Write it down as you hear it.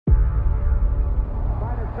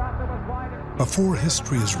Before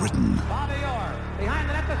history is written,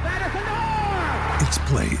 it's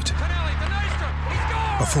played.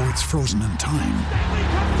 Before it's frozen in time,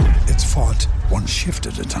 it's fought one shift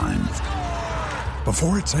at a time.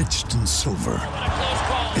 Before it's etched in silver,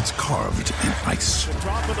 it's carved in ice.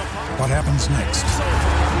 What happens next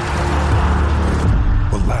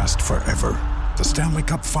will last forever. The Stanley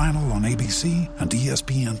Cup Final on ABC and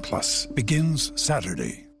ESPN Plus begins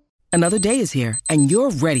Saturday. Another day is here, and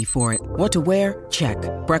you're ready for it. What to wear? Check.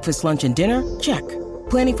 Breakfast, lunch, and dinner? Check.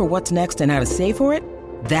 Planning for what's next and how to save for it?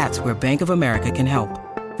 That's where Bank of America can help.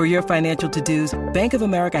 For your financial to-dos, Bank of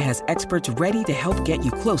America has experts ready to help get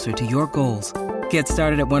you closer to your goals. Get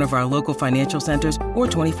started at one of our local financial centers or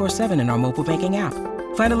 24/7 in our mobile banking app.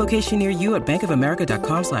 Find a location near you at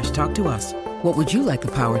bankofamerica.com/talktous. What would you like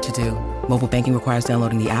the power to do? Mobile banking requires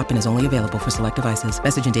downloading the app and is only available for select devices.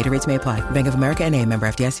 Message and data rates may apply. Bank of America N.A., member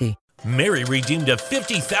FDIC. Mary redeemed a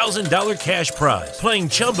 $50,000 cash prize playing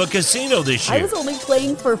Chumba Casino this year. I was only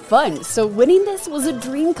playing for fun, so winning this was a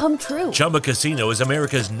dream come true. Chumba Casino is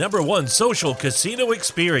America's #1 social casino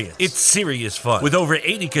experience. It's serious fun. With over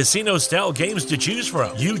 80 casino-style games to choose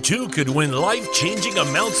from, you too could win life-changing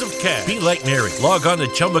amounts of cash. Be like Mary. Log on to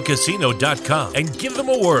ChumbaCasino.com and give them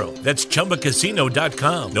a whirl. That's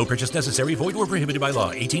ChumbaCasino.com. No purchase necessary. Void or prohibited by law.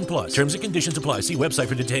 18+. Terms and conditions apply. See website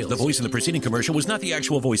for details. The voice in the preceding commercial was not the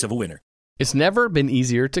actual voice of a winner. It's never been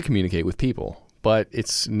easier to communicate with people, but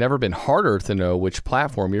it's never been harder to know which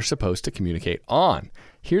platform you're supposed to communicate on.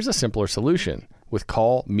 Here's a simpler solution. With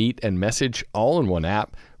call, meet, and message all in one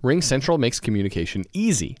app, RingCentral makes communication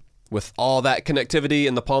easy. With all that connectivity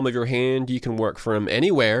in the palm of your hand, you can work from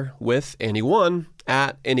anywhere with anyone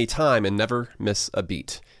at any time and never miss a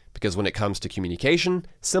beat. Because when it comes to communication,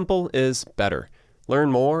 simple is better.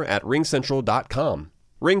 Learn more at ringcentral.com.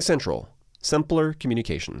 RingCentral. Simpler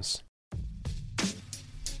communications.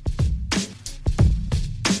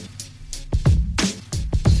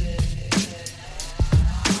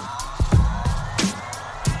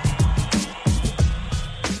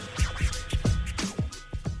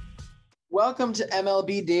 Welcome to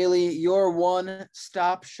MLB Daily, your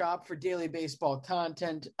one-stop shop for daily baseball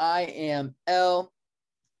content. I am LJ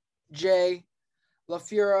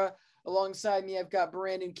LaFura. Alongside me, I've got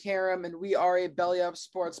Brandon Karam, and we are a Belly Up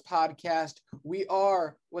Sports podcast. We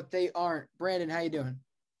are what they aren't. Brandon, how you doing?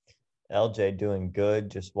 LJ doing good.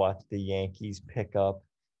 Just watched the Yankees pick up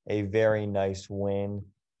a very nice win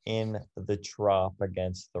in the Trop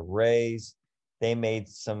against the Rays. They made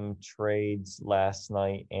some trades last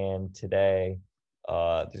night and today.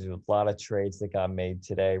 There's a lot of trades that got made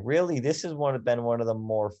today. Really, this has been one of the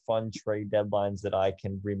more fun trade deadlines that I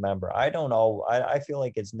can remember. I don't know. I feel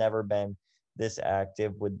like it's never been this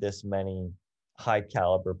active with this many high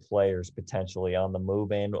caliber players potentially on the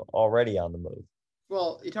move and already on the move.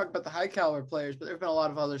 Well, you talk about the high caliber players, but there have been a lot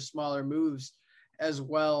of other smaller moves as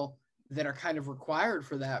well that are kind of required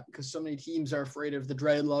for that because so many teams are afraid of the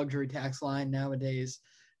dreaded luxury tax line nowadays.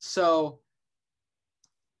 So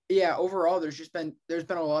yeah, overall, there's been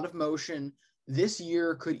a lot of motion. This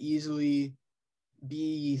year could easily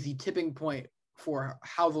be the tipping point for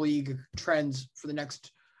how the league trends for the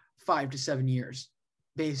next 5 to 7 years,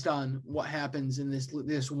 based on what happens in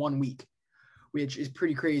this 1 week, which is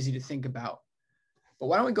pretty crazy to think about. But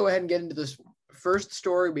why don't we go ahead and get into this first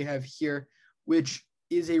story we have here, which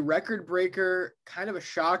is a record breaker, kind of a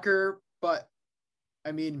shocker, but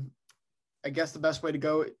I mean, I guess the best way to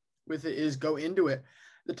go with it is go into it.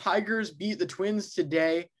 The Tigers beat the Twins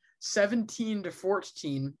today,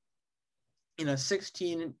 17-14 in a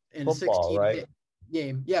 16 right?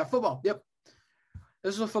 game. Yeah, football. Yep.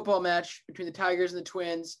 This was a football match between the Tigers and the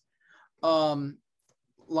Twins, Lions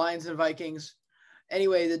and Vikings.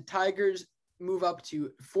 Anyway, the Tigers move up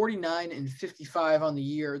to 49-55 on the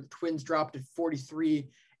year. The Twins dropped to 43-60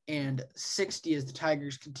 as the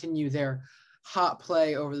Tigers continue their hot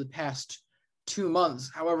play over the past 2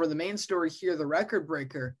 months. However, the main story here, the record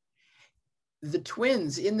breaker, the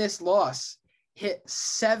Twins in this loss hit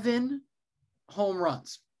 7 home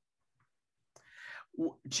runs.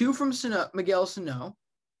 2 from Miguel Sano,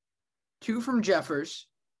 2 from Jeffers,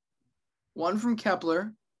 1 from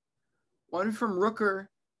Kepler, 1 from Rooker,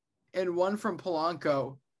 and 1 from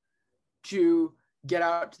Polanco to get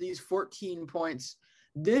out to these 14 points.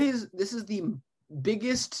 This is the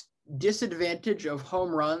biggest disadvantage of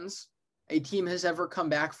home runs a team has ever come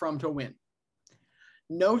back from to win.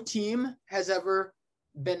 No team has ever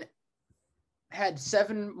had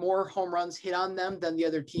 7 more home runs hit on them than the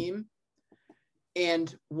other team.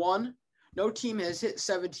 And no team has hit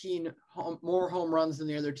 17 more home runs than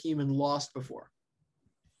the other team and lost before.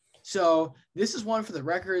 So this is one for the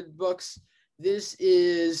record books. This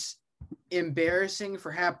is embarrassing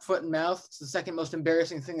for Hap Foot and Mouth. It's the second most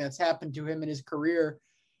embarrassing thing that's happened to him in his career.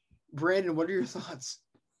 Brandon, what are your thoughts?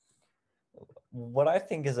 What I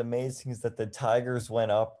think is amazing is that the Tigers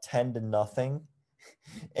went up 10-0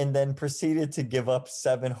 and then proceeded to give up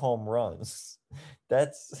 7 home runs.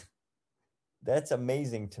 That's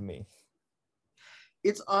amazing to me.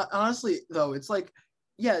 It's honestly, though, it's like,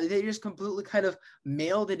 yeah, they just completely kind of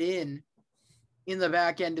mailed it in the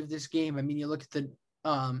back end of this game. I mean, you look at the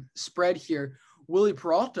spread here. Willie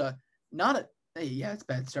Peralta, it's a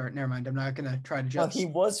bad start. Never mind. I'm not going to try to judge. Well, he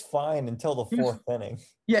was fine until the 4th inning.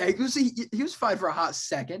 Yeah, he was fine for a hot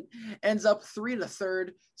second. Ends up 3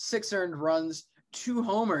 1/3, 6 earned runs, 2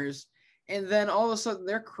 homers. And then all of a sudden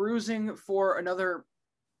they're cruising for another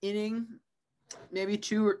inning, maybe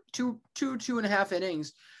two and a half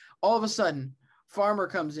innings. All of a sudden, Farmer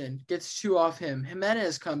comes in, gets 2 off him.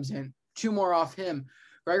 Jimenez comes in, 2 more off him.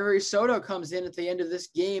 Gregory Soto comes in at the end of this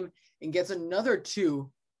game and gets another 2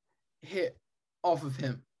 hit off of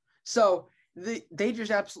him. So they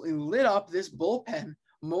just absolutely lit up this bullpen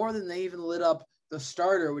more than they even lit up the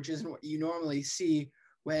starter, which isn't what you normally see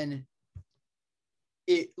when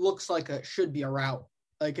it looks like should be a rout.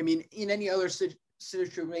 Like, I mean, in any other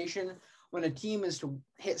situation, when a team is to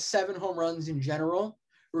hit 7 home runs in general,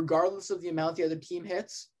 regardless of the amount the other team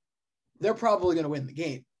hits, they're probably going to win the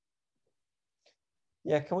game.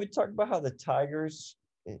 Yeah, can we talk about how the Tigers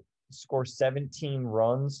score 17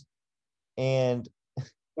 runs and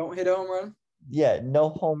don't hit a home run? Yeah, no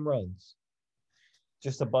home runs.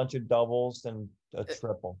 Just a bunch of doubles and a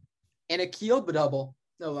triple. And a Keel double,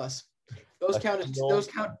 no less. Those count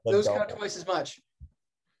twice as much.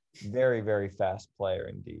 Very, very fast player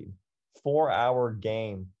indeed. 4-hour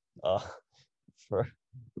game for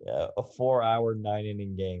a 4-hour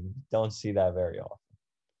 9-inning game. Don't see that very often.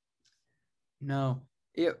 No.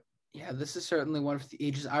 This is certainly one of the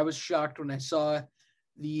ages. I was shocked when I saw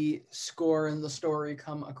the score and the story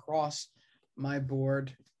come across my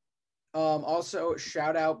board. Also,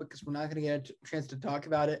 shout out, because we're not going to get a chance to talk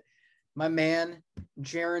about it, my man,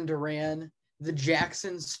 Jarren Duran, the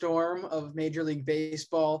Jackson Storm of Major League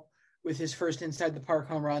Baseball, with his first inside the park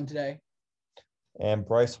home run today. And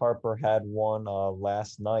Bryce Harper had one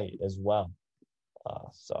last night as well.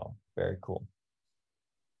 So very cool.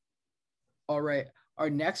 All right. Our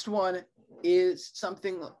next one is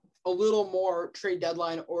something a little more trade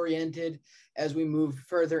deadline oriented as we move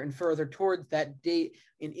further and further towards that date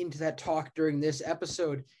and into that talk during this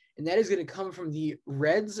episode. And that is going to come from the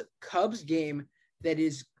Reds-Cubs game that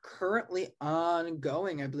is currently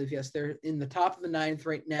ongoing, I believe. Yes, they're in the top of the 9th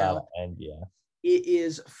right now. And yeah. It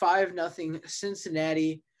is 5-0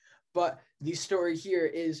 Cincinnati. But the story here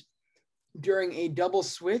is during a double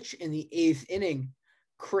switch in the 8th inning,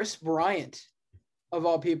 Chris Bryant, of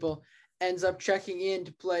all people, ends up checking in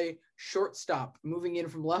to play shortstop, moving in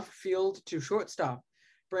from left field to shortstop.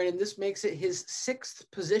 Brandon, this makes it his 6th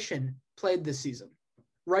position played this season,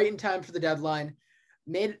 right in time for the deadline.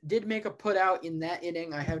 Did make a put out in that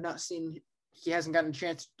inning. I have not seen, he hasn't gotten a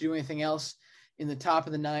chance to do anything else in the top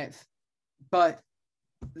of the 9th, but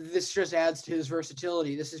this just adds to his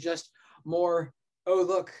versatility. This is just more,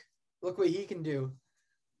 look what he can do.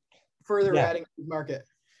 Further adding to the market.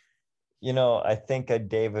 I think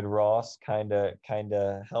David Ross kind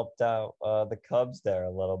of helped out the Cubs there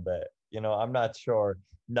a little bit. I'm not sure.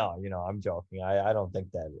 No, I'm joking. I don't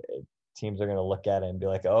think that teams are going to look at it and be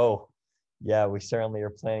like, oh, yeah, we certainly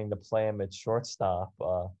are planning to play him at shortstop.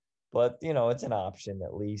 But, it's an option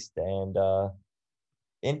at least. And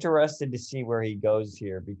interested to see where he goes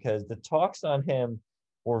here, because the talks on him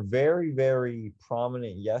were very, very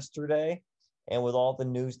prominent yesterday. And with all the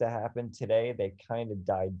news that happened today, they kind of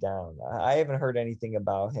died down. I haven't heard anything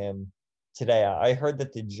about him today. I heard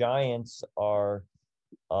that the Giants are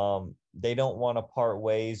they don't want to part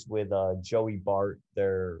ways with Joey Bart,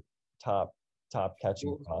 their top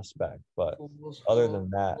catching prospect. But other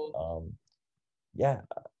than that,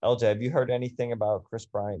 LJ, have you heard anything about Chris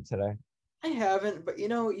Bryant today? I haven't, but you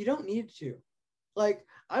don't need to. Like,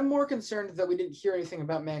 I'm more concerned that we didn't hear anything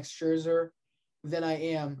about Max Scherzer than I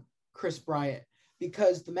am Chris Bryant,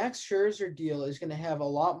 because the Max Scherzer deal is going to have a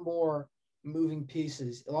lot more moving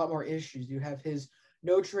pieces, a lot more issues. You have his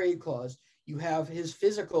no trade clause. You have his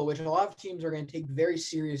physical, which a lot of teams are going to take very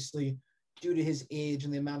seriously due to his age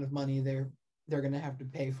and the amount of money they're going to have to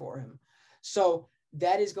pay for him. So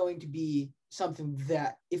that is going to be something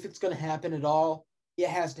that, if it's going to happen at all, it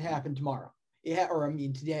has to happen tomorrow.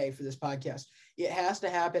 Today for this podcast. It has to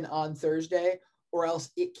happen on Thursday, or else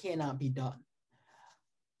it cannot be done.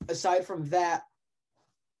 Aside from that,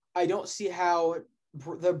 I don't see how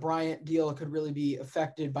the Bryant deal could really be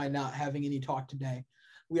affected by not having any talk today.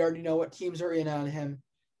 We already know what teams are in on him.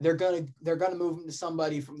 They're gonna move him to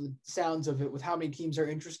somebody from the sounds of it with how many teams are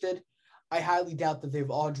interested. I highly doubt that they've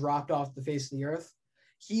all dropped off the face of the earth.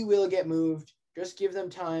 He will get moved. Just give them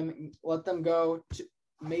time. Let them go to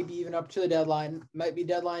maybe even up to the deadline. Might be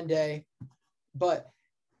deadline day. But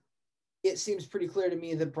it seems pretty clear to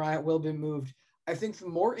me that Bryant will be moved. I think the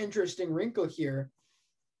more interesting wrinkle here,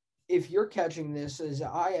 if you're catching this as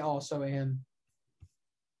I also am,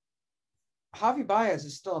 Javi Baez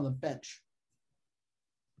is still on the bench.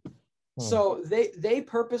 So they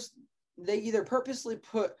either purposely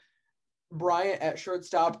put Bryant at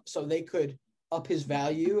shortstop so they could up his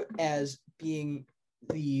value as being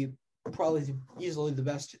probably easily the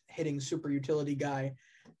best hitting super utility guy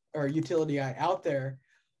out there.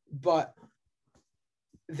 But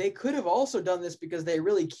they could have also done this because they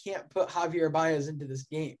really can't put Javier Baez into this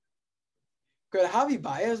game. Could a Javi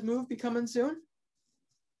Baez move be coming soon?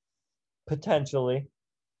 Potentially.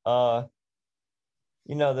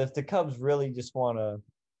 If the Cubs really just want to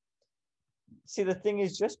see, the thing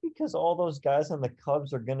is, just because all those guys on the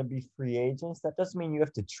Cubs are going to be free agents, that doesn't mean you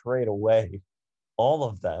have to trade away all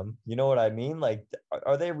of them. You know what I mean? Like,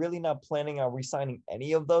 are they really not planning on re-signing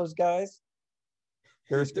any of those guys?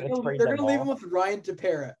 They're going to leave him with Ryan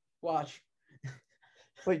Tepera. Watch.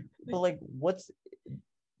 But like,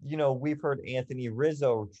 we've heard Anthony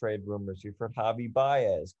Rizzo trade rumors. We've heard Javi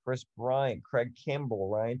Baez, Chris Bryant, Craig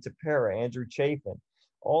Kimbrell, Ryan Tepera, Andrew Chafin.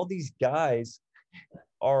 All these guys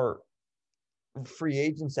are free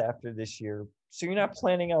agents after this year. So you're not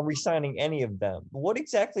planning on re-signing any of them. What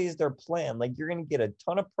exactly is their plan? Like, you're going to get a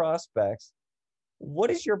ton of prospects.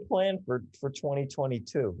 What is your plan for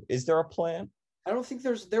 2022? Is there a plan? I don't think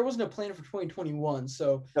there wasn't a plan for 2021.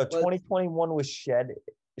 So no, 2021 was shed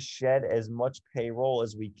as much payroll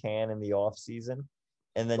as we can in the off season,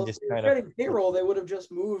 and then just kind of payroll. They would have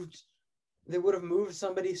just moved. They would have moved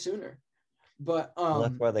somebody sooner. But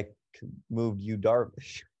that's why they moved Yu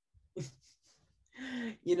Darvish.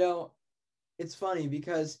 It's funny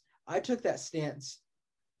because I took that stance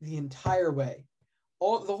the entire way.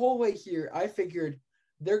 The whole way here, I figured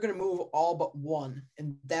they're going to move all but one,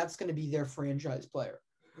 and that's going to be their franchise player.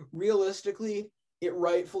 Realistically, it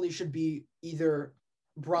rightfully should be either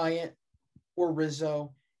Bryant or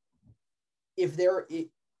Rizzo. If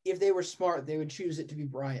they were smart, they would choose it to be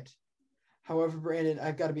Bryant. However, Brandon,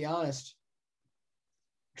 I've got to be honest,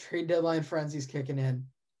 trade deadline frenzy's kicking in.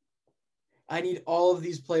 I need all of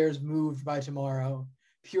these players moved by tomorrow,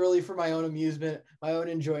 purely for my own amusement, my own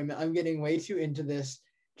enjoyment. I'm getting way too into this.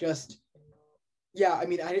 I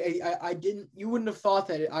mean, I didn't. You wouldn't have thought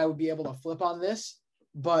that I would be able to flip on this,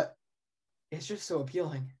 but it's just so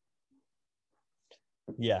appealing.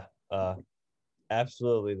 Yeah,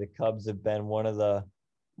 absolutely. The Cubs have been one of the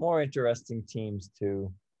more interesting teams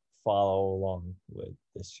to follow along with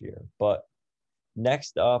this year. But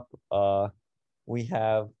next up, we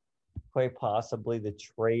have quite possibly the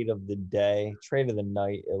trade of the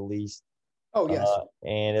night, at least. Oh, yes.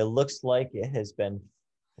 And it looks like it has been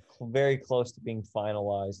very close to being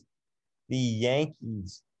finalized. The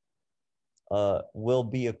Yankees will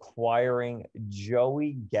be acquiring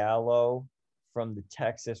Joey Gallo from the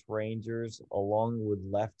Texas Rangers, along with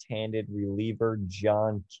left-handed reliever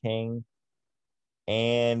John King.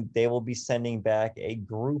 And they will be sending back a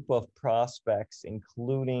group of prospects,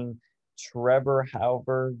 including Trevor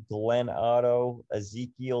Hauver, Glenn Otto,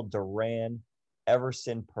 Ezekiel Duran,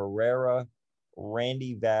 Everson Pereira,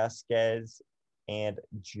 Randy Vasquez, and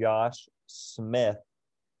Josh Smith.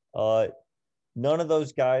 None of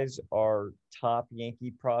those guys are top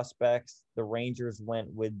Yankee prospects. The Rangers went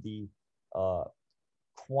with the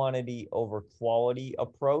quantity over quality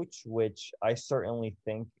approach, which I certainly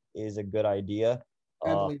think is a good idea.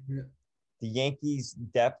 The Yankees'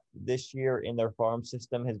 depth this year in their farm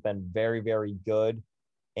system has been very, very good,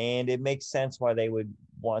 and it makes sense why they would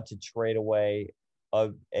want to trade away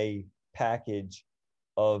a package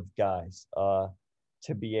of guys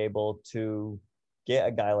to be able to get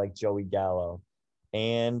a guy like Joey Gallo.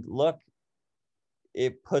 And look,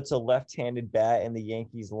 it puts a left-handed bat in the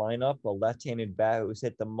Yankees lineup, a left-handed bat who's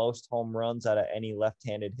hit the most home runs out of any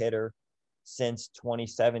left-handed hitter since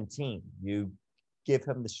 2017. You give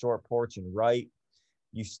him the short porch and right.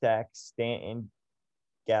 You stack Stanton,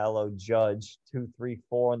 Gallo, Judge, 2, 3,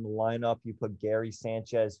 4 in the lineup. You put Gary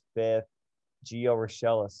Sanchez 5th, Gio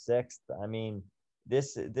Urshela 6th. I mean,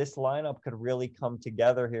 this lineup could really come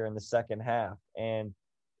together here in the second half. And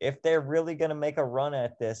if they're really going to make a run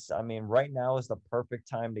at this, I mean, right now is the perfect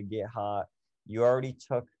time to get hot. You already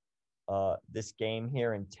took this game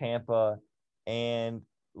here in Tampa, and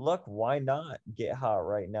look, why not get hot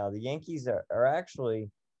right now? The Yankees are actually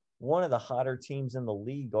one of the hotter teams in the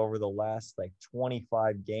league over the last like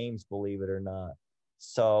 25 games, believe it or not.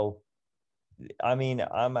 So, I mean,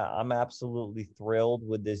 I'm absolutely thrilled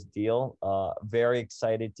with this deal. Very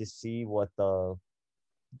excited to see what the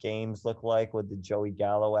games look like with the Joey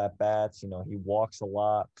Gallo at bats. You know, he walks a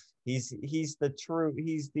lot. He's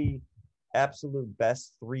the absolute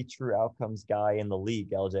best 3 true outcomes guy in the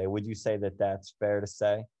league. LJ, would you say that that's fair to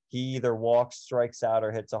say? He either walks, strikes out,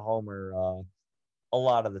 or hits a homer a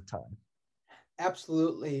lot of the time.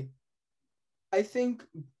 Absolutely. I think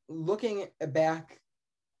looking back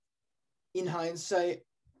in hindsight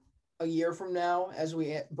a year from now, as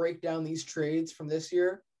we break down these trades from this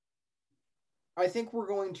year, I think we're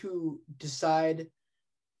going to decide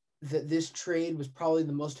that this trade was probably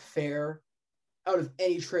the most fair out of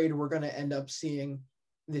any trade we're going to end up seeing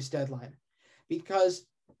this deadline, because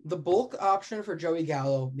the bulk option for Joey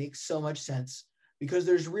Gallo makes so much sense, because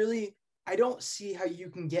I don't see how you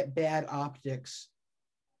can get bad optics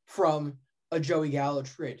from a Joey Gallo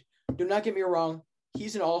trade. Do not get me wrong.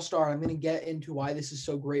 He's an all-star. I'm going to get into why this is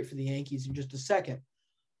so great for the Yankees in just a second.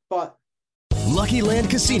 But Lucky Land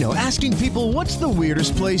Casino, asking people, what's the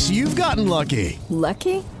weirdest place you've gotten lucky?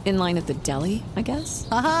 Lucky? In line at the deli, I guess?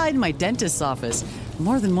 Aha, in my dentist's office.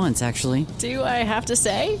 More than once, actually. Do I have to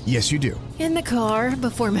say? Yes, you do. In the car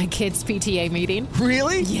before my kids' PTA meeting.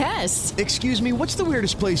 Really? Yes. Excuse me, what's the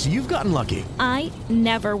weirdest place you've gotten lucky? I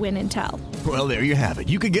never win and tell. Well, there you have it.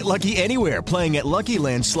 You can get lucky anywhere, playing at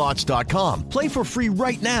LuckyLandSlots.com. Play for free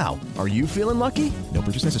right now. Are you feeling lucky? No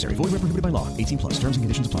purchase necessary. Void where prohibited by law. 18+. Terms and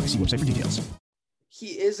conditions apply. See website for details.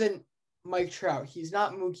 He isn't Mike Trout. He's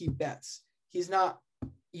not Mookie Betts. He's not,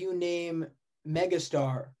 you name,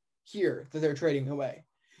 megastar here that they're trading away.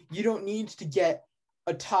 You don't need to get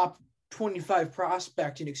a top 25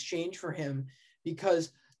 prospect in exchange for him,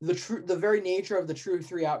 because the very nature of the true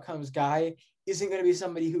 3 outcomes guy isn't going to be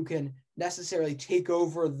somebody who can necessarily take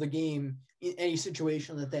over the game in any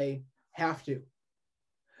situation that they have to.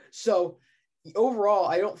 So overall,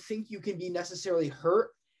 I don't think you can be necessarily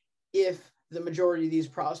hurt if the majority of these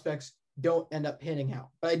prospects don't end up panning out.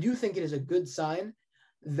 But I do think it is a good sign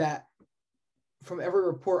that from every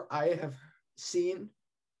report I have seen,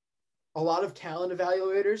 a lot of talent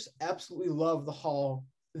evaluators absolutely love the haul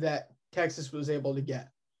that Texas was able to get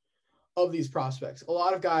of these prospects. A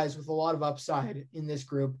lot of guys with a lot of upside in this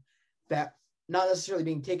group that not necessarily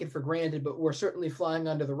being taken for granted, but were certainly flying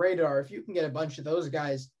under the radar. If you can get a bunch of those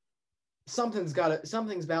guys, something's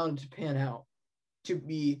bound to pan out to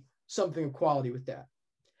be something of quality with that.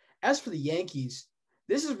 As for the Yankees,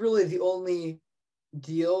 this is really the only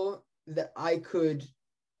deal that I could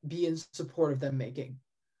be in support of them making,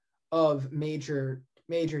 of major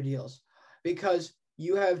deals, because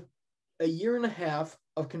you have a year and a half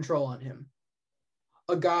of control on him.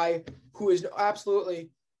 A guy who is absolutely,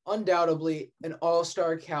 undoubtedly an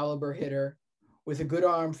all-star caliber hitter with a good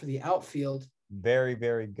arm for the outfield. Very,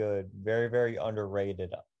 very good. Very, very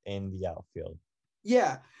underrated in the outfield.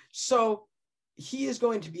 Yeah. So he is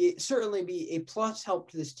going to certainly be a plus help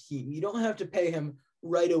to this team. You don't have to pay him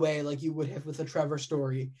right away like you would have with a Trevor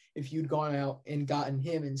Story if you'd gone out and gotten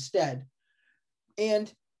him instead.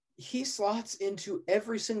 And he slots into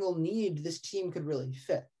every single need this team could really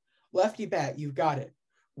fit. Lefty bat, you've got it.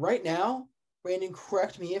 Right now, Brandon,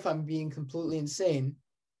 correct me if I'm being completely insane,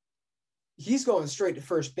 he's going straight to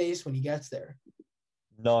first base when he gets there.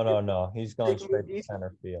 No. He's going straight to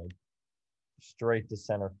center field. Straight to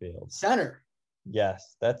center field. Center?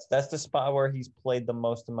 Yes. That's the spot where he's played the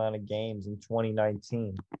most amount of games in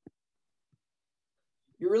 2019.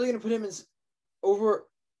 You're really going to put him over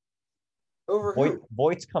who?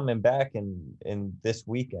 Voigt's coming back in this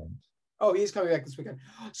weekend. Oh, he's coming back this weekend.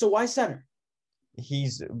 So why center?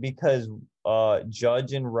 Because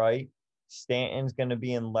Judge and right, Stanton's going to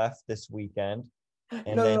be in left this weekend.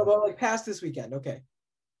 And but like past this weekend. Okay.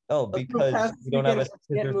 Oh, because we don't have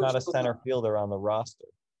there's not a center fielder on the roster.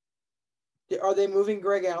 Are they moving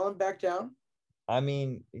Greg Allen back down? I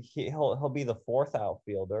mean, he'll be the 4th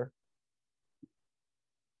outfielder.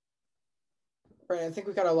 Right, I think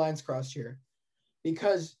we got our lines crossed here,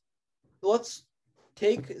 because let's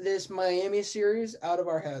take this Miami series out of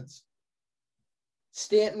our heads.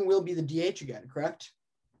 Stanton will be the DH again, correct?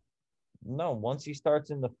 No, once he starts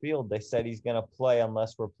in the field, they said he's going to play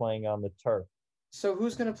unless we're playing on the turf. So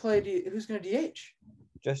who's going to play? Who's going to DH?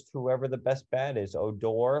 Just whoever the best bat is.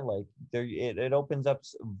 Odor, like it opens up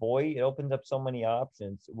Voit. It opens up so many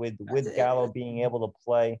options with Gallo being able to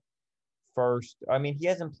play first. I mean, he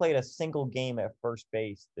hasn't played a single game at first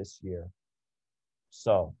base this year.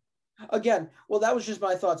 So again, well, that was just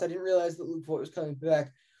my thoughts. I didn't realize that Luke Voit was coming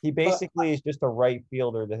back. He basically is just a right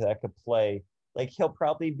fielder that could play Like, he'll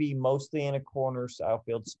probably be mostly in a corner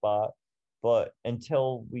outfield spot, but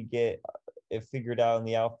until we get it figured out in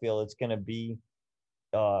the outfield, it's going to be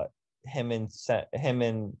him and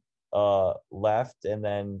left, and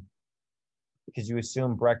then because you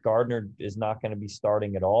assume Brett Gardner is not going to be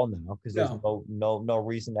starting at all now because there's no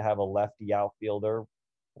reason to have a lefty outfielder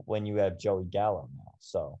when you have Joey Gallo now.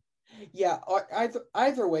 So yeah,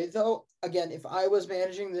 either way though, again, if I was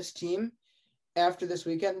managing this team after this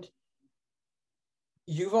weekend,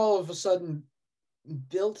 you've all of a sudden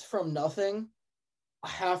built from nothing a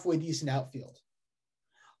halfway decent outfield.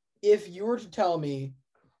 If you were to tell me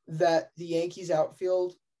that the Yankees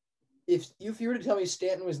outfield, if you were to tell me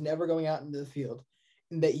Stanton was never going out into the field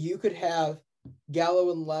and that you could have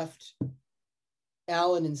Gallo in left,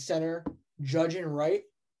 Allen in center, Judge in right,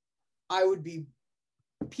 I would be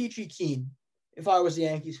peachy keen if I was a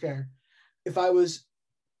Yankees fan. If I was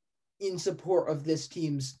in support of this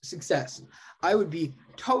team's success, I would be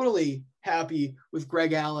totally happy with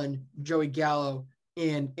Greg Allen, Joey Gallo,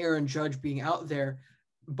 and Aaron Judge being out there.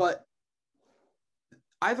 But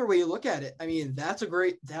either way you look at it, I mean, that's a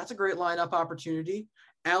great lineup opportunity.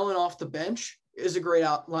 Allen off the bench is a great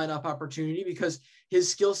lineup opportunity because his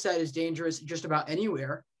skill set is dangerous just about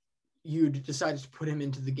anywhere you'd decide to put him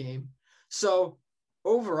into the game. So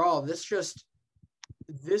overall,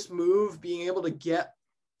 this move, being able to get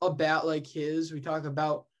a bat like his, we talk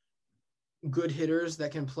about good hitters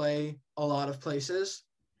that can play a lot of places.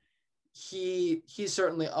 He's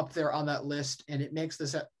certainly up there on that list, and it makes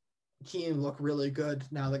this team look really good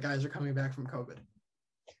now that guys are coming back from COVID.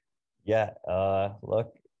 Yeah,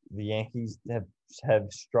 look, the Yankees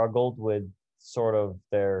have struggled with sort of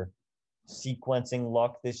their sequencing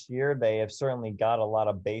luck this year. They have certainly got a lot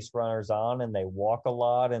of base runners on, and they walk a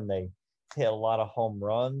lot, and they hit a lot of home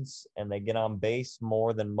runs, and they get on base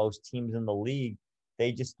more than most teams in the league.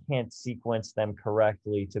 They just can't sequence them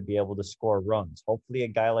correctly to be able to score runs. Hopefully a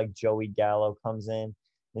guy like Joey Gallo comes in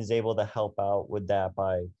and is able to help out with that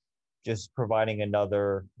by just providing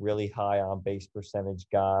another really high on base percentage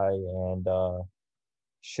guy, and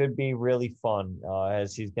should be really fun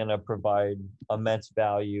as he's going to provide immense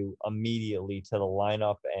value immediately to the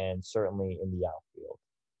lineup and certainly in the outfield.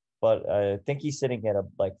 But I think he's sitting at a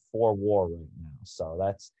 4 WAR right now.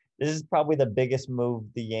 So this is probably the biggest move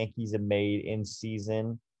the Yankees have made in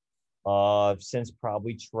season since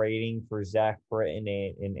probably trading for Zach Britton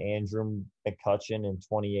and Andrew McCutchen in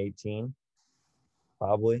 2018.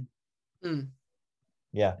 Probably.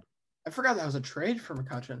 Yeah. I forgot that was a trade for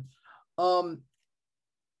McCutchen.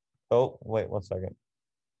 Oh, wait 1 second.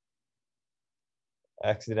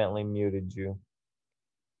 Accidentally muted you.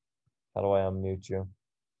 How do I unmute you?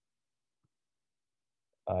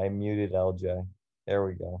 I muted LJ. There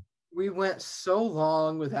we go. We went so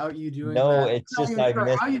long without you doing that. No, it's just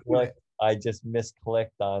I just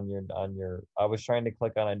misclicked on your I was trying to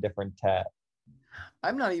click on a different tab.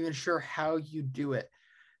 I'm not even sure how you do it.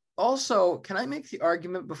 Also, can I make the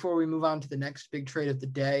argument before we move on to the next big trade of the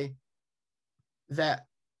day that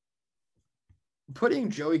putting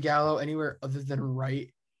Joey Gallo anywhere other than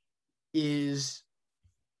right is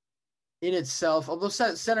in itself, although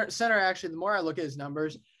center actually, the more I look at his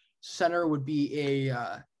numbers, center would be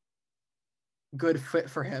a good fit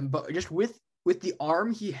for him. But just with the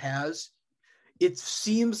arm he has, it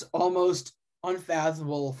seems almost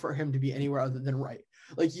unfathomable for him to be anywhere other than right.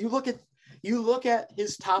 Like you look at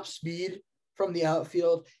his top speed from the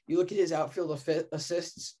outfield, you look at his outfield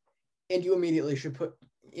assists, and you immediately should put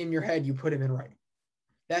in your head, you put him in right.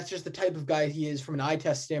 That's just the type of guy he is from an eye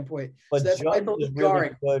test standpoint. But so that's Judge is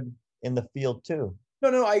really good in the field too.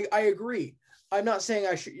 No, I agree. I'm not saying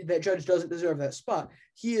that Judge doesn't deserve that spot.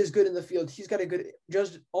 He is good in the field. He's got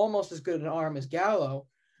just almost as good an arm as Gallo.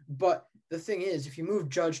 But the thing is, if you move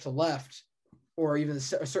Judge to left, or even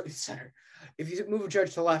certainly center, if you move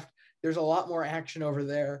Judge to left, there's a lot more action over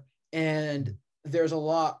there, and there's a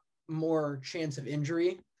lot more chance of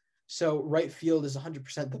injury. So right field is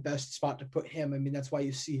 100% the best spot to put him. I mean, that's why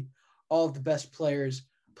you see all of the best players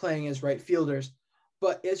playing as right fielders.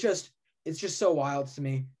 But it's just so wild to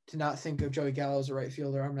me to not think of Joey Gallo as a right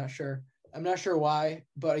fielder. I'm not sure why.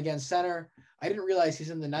 But again, center, I didn't realize he's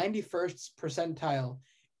in the 91st percentile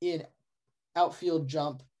in outfield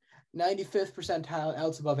jump, 95th percentile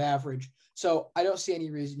outs above average. So I don't see any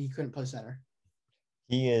reason he couldn't play center.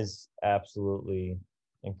 He is absolutely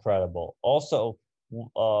incredible. Also,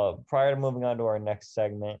 prior to moving on to our next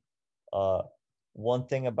segment, one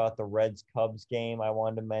thing about the Reds-Cubs game I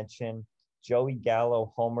wanted to mention, Joey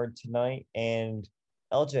Gallo homered tonight, and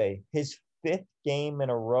LJ, his 5th game in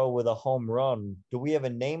a row with a home run. Do we have a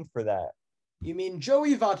name for that? You mean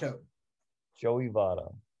Joey Votto? Joey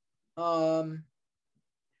Votto. Well,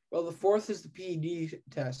 the fourth is the PED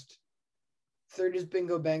test. Third is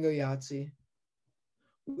Bingo Bango Yahtzee.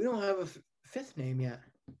 We don't have a fifth name yet.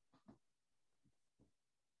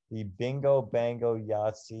 The Bingo Bango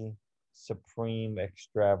Yahtzee Supreme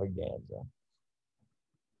Extravaganza.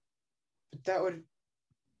 But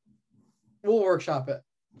we'll workshop it.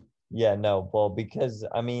 Yeah, no, well, because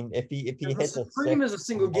I mean, if he hits a Supreme is a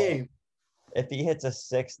single game. If he hits a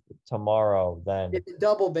sixth tomorrow, then it's a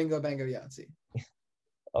double Bingo Bango Yahtzee.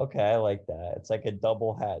 Okay, I like that. It's like a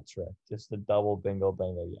double hat trick, just a double Bingo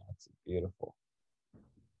Bango Yahtzee. Beautiful.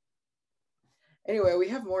 Anyway, we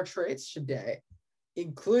have more trades today,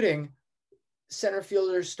 including center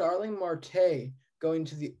fielder Starling Marte going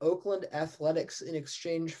to the Oakland Athletics in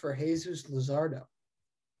exchange for Jesus Luzardo.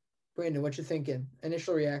 Brandon, what you thinking?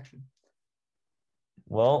 Initial reaction?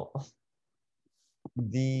 Well,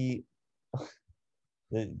 this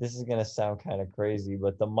is going to sound kind of crazy,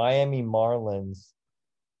 but the Miami Marlins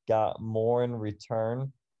got more in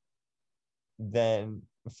return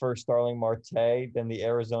for Starling Marte than the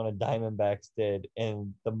Arizona Diamondbacks did.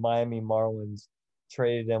 And the Miami Marlins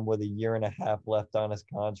traded him with a year and a half left on his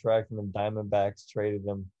contract, and the Diamondbacks traded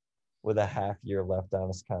him with a half year left on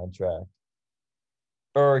his contract.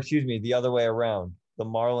 Or excuse me, the other way around. The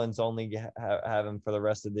Marlins only have him for the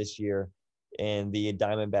rest of this year, and the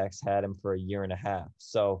Diamondbacks had him for a year and a half.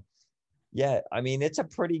 So, yeah, I mean, it's a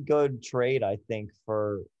pretty good trade, I think,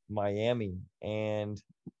 for Miami. And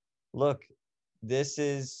look, this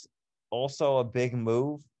is also a big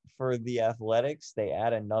move for the Athletics. They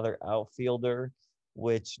add another outfielder,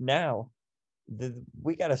 which now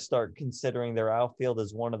we got to start considering their outfield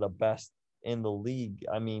as one of the best in the league.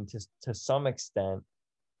 I mean, to some extent,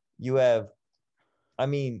 you have, I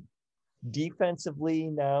mean, defensively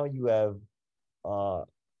now you have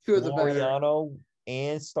Laureano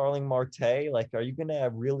and Starling Marte. Like, are you going to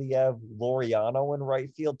really have Laureano in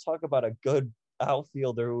right field? Talk about a good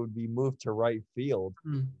outfielder who would be moved to right field.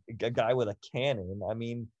 A guy with a cannon. I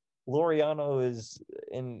mean, Laureano is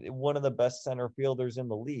one of the best center fielders in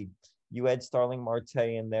the league. You had Starling Marte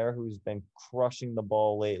in there, who's been crushing the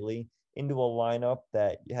ball lately, into a lineup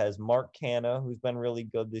that has Mark Canha, who's been really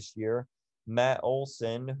good this year, Matt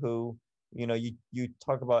Olson, who, you know, you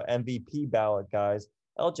talk about MVP ballot guys.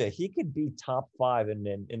 LJ, he could be top 5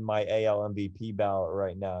 in my AL MVP ballot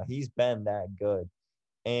right now. He's been that good.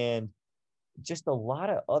 And just a lot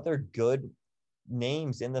of other good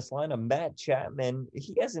names in this lineup. Matt Chapman,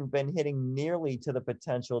 he hasn't been hitting nearly to the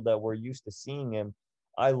potential that we're used to seeing him.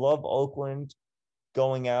 I love Oakland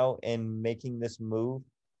going out and making this move.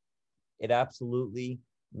 It absolutely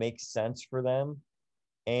makes sense for them.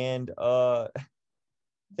 And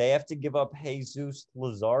they have to give up Jesus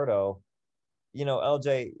Luzardo. You know,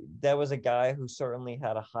 LJ, that was a guy who certainly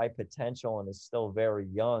had a high potential and is still very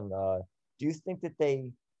young. Do you think that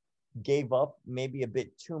they gave up maybe a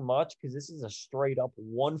bit too much? Because this is a straight up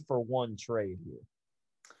 1-for-1 trade here.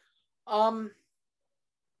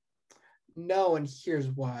 No, and here's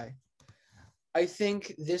why. I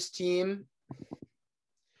think this team,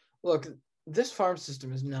 look, this farm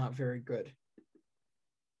system is not very good.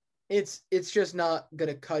 It's just not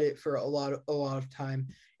gonna cut it for a lot of time.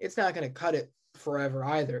 It's not gonna cut it forever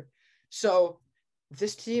either. So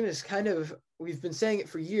this team is kind of, we've been saying it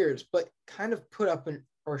for years, but kind of put up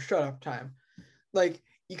or shut up time. Like,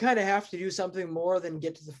 you kind of have to do something more than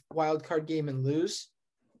get to the wild card game and lose,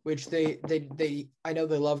 which they I know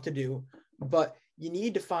they love to do, but you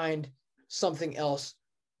need to find something else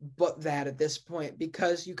but that at this point,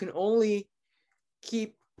 because you can only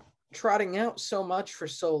keep trotting out so much for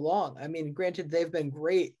so long. I mean, granted, they've been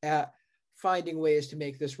great at finding ways to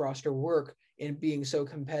make this roster work and being so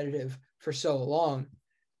competitive for so long,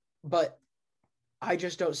 but I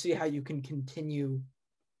just don't see how you can continue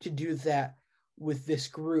to do that with this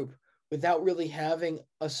group without really having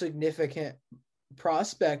a significant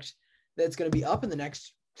prospect that's going to be up in the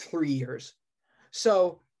next 3 years.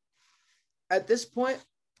 So at this point,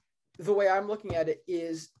 the way I'm looking at it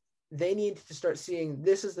is they need to start seeing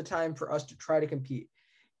this is the time for us to try to compete.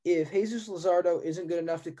 If Jesus Luzardo isn't good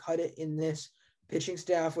enough to cut it in this pitching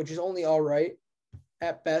staff, which is only all right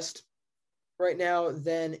at best right now,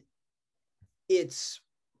 then it's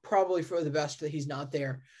probably for the best that he's not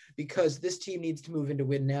there, because this team needs to move into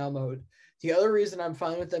win now mode. The other reason I'm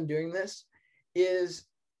fine with them doing this is,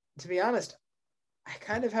 to be honest, I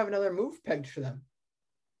kind of have another move pegged for them.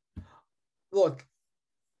 Look,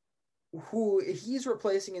 who he's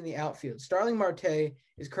replacing in the outfield. Starling Marte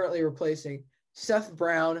is currently replacing Seth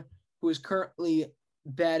Brown, who is currently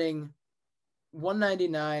batting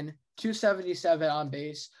 199, 277 on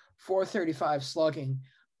base, 435 slugging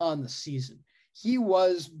on the season. he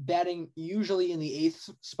was batting usually in the 8th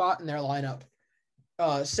spot in their lineup,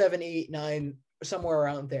 7, 8, 9, somewhere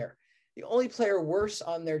around there. The only player worse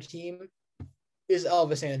on their team is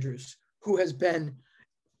Elvis Andrus, who has been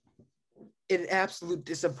an absolute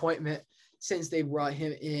disappointment since they brought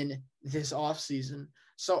him in this offseason.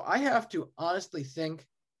 So I have to honestly think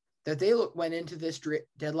that they went into this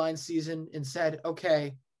deadline season and said,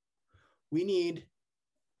 okay, we need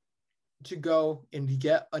to go and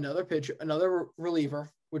get another pitcher, another reliever,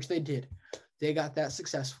 which they did. They got that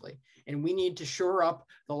successfully. And we need to shore up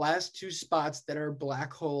the last 2 spots that are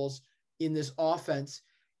black holes in this offense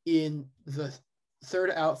in the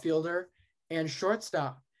third outfielder and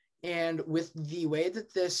shortstop. And with the way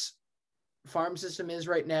that this farm system is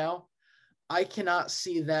right now, I cannot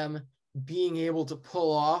see them being able to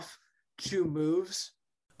pull off 2 moves.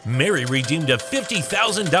 Mary redeemed a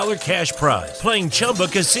 $50,000 cash prize playing Chumba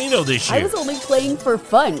Casino this year. I was only playing for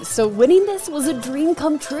fun, so winning this was a dream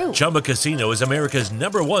come true. Chumba Casino is America's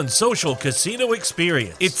 #1 social casino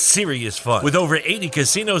experience. It's serious fun. With over 80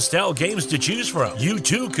 casino-style games to choose from, you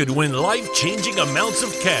too could win life-changing amounts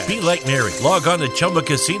of cash. Be like Mary. Log on to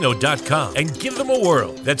ChumbaCasino.com and give them a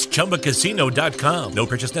whirl. That's ChumbaCasino.com. No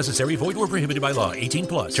purchase necessary. Void where prohibited by law.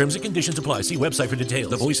 18+. Terms and conditions apply. See website for details.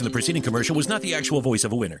 The voice in the preceding commercial was not the actual voice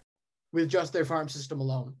of a winner. With just their farm system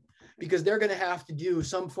alone, because they're going to have to do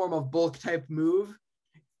some form of bulk type move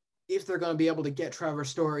if they're going to be able to get Trevor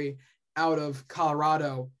Story out of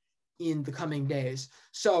Colorado in the coming days.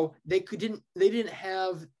 So they didn't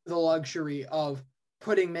have the luxury of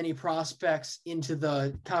putting many prospects into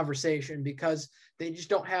the conversation because they just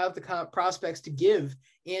don't have the prospects to give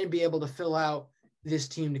and be able to fill out this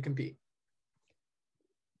team to compete.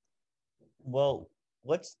 Well,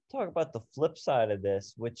 let's talk about the flip side of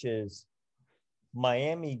this, which is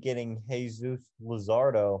Miami getting Jesus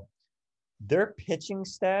Luzardo. Their pitching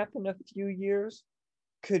staff in a few years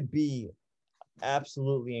could be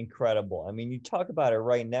absolutely incredible. I mean, you talk about it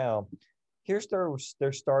right now. Here's their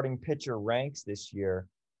starting pitcher ranks this year.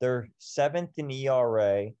 They're 7th in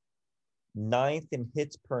ERA, 9th in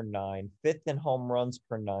hits per 9, 5th in home runs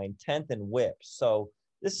per 9, 10th in whip. So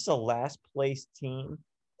this is a last place team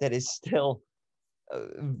that is still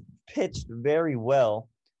pitched very well.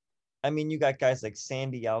 I mean, you got guys like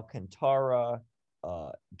Sandy Alcantara,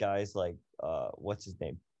 guys like what's his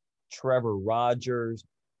name, Trevor Rogers,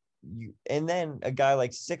 and then a guy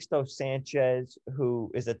like Sixto Sanchez, who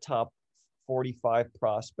is a top 45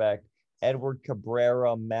 prospect, Edward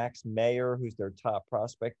Cabrera, Max Meyer, who's their top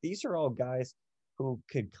prospect. These are all guys who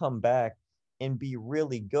could come back and be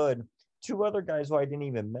really good. 2 other guys who I didn't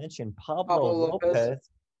even mention, Pablo Lopez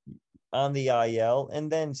on the IL,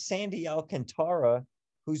 and then Sandy Alcantara,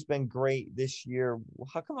 who's been great this year.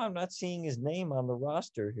 How come I'm not seeing his name on the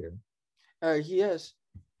roster here? He is.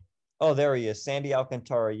 Oh, there he is. Sandy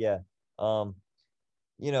Alcantara, yeah. Pablo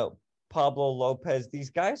Lopez, these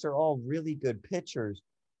guys are all really good pitchers.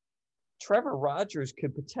 Trevor Rogers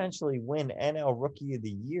could potentially win NL Rookie of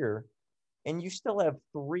the Year, and you still have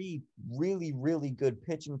 3 really, really good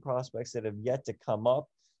pitching prospects that have yet to come up.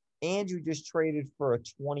 And you just traded for a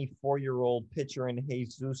 24-year-old pitcher in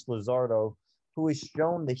Jesus Luzardo, who has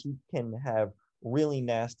shown that he can have really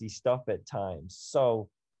nasty stuff at times. So,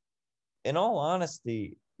 in all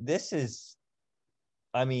honesty, this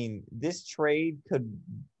trade could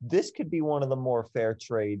be one of the more fair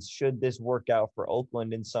trades should this work out for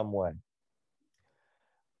Oakland in some way.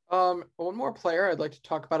 One more player I'd like to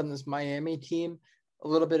talk about in this Miami team. A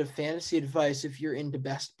little bit of fantasy advice if you're into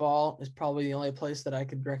best ball is probably the only place that I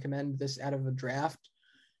could recommend this out of a draft.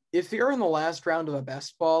 If you're in the last round of a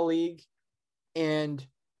best ball league and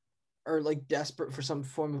are like desperate for some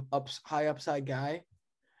form of high upside guy,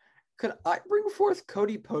 could I bring forth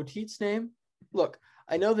Cody Poteet's name? Look,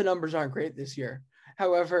 I know the numbers aren't great this year.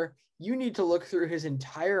 However, you need to look through his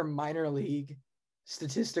entire minor league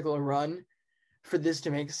statistical run for this to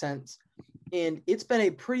make sense. And it's been a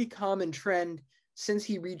pretty common trend since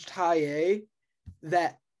he reached high A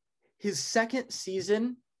that his second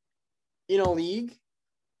season in a league,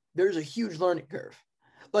 there's a huge learning curve.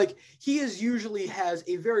 Like, he usually has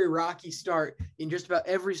a very rocky start in just about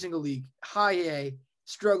every single league. High A,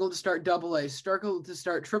 struggled to start double A, struggled to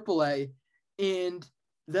start triple A, and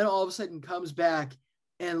then all of a sudden comes back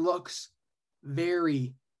and looks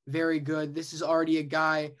very, very good. This is already a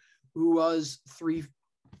guy who was 3-4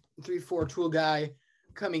 tool guy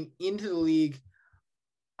coming into the league.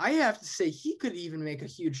 I have to say he could even make a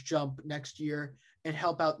huge jump next year and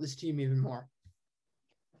help out this team even more.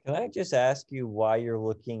 Can I just ask you why you're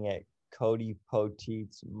looking at Cody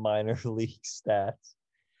minor league stats?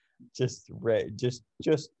 Just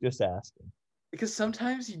asking. Because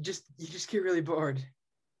sometimes you just get really bored.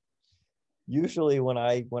 Usually when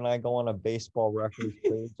I go on a baseball reference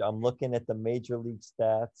page, I'm looking at the major league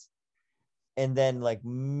stats, and then like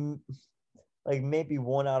maybe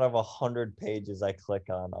 1 out of 100 pages I click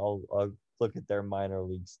on, I'll look at their minor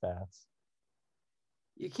league stats.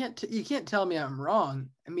 You can't tell me I'm wrong.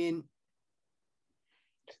 I mean,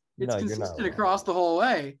 it's consistent across the whole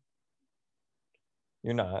way.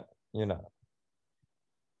 You're not.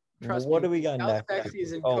 Trust me. What do we got next? Back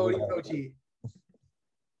season, Cody Poteet.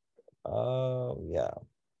 Oh, yeah.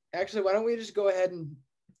 Actually, why don't we just go ahead and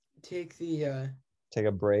take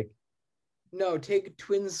a break? No, take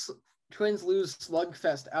Twins lose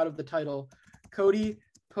slugfest out of the title. Cody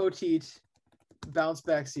Poteet bounce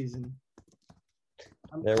back season.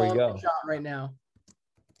 I'm there we go. The shot right now.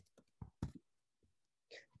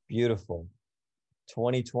 Beautiful.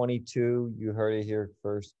 2022, you heard it here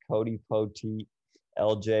first. Cody Poteet.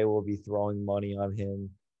 LJ will be throwing money on him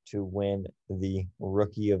to win the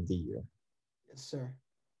Rookie of the Year. Yes, sir.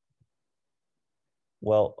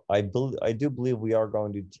 Well, I do believe we are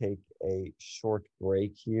going to take a short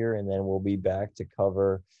break here, and then we'll be back to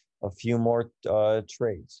cover a few more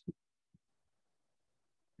trades.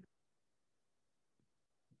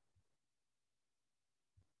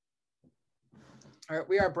 All right,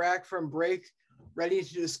 we are back from break, ready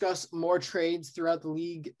to discuss more trades throughout the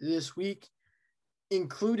league this week,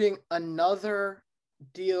 including another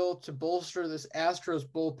deal to bolster this Astros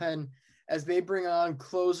bullpen as they bring on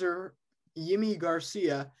closer Yimi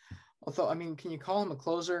Garcia. Although, I mean, can you call him a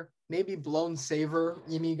closer? Maybe blown saver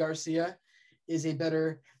Yimi Garcia is a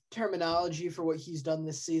better terminology for what he's done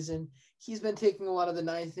this season. He's been taking a lot of the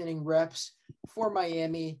ninth inning reps for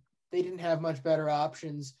Miami. They didn't have much better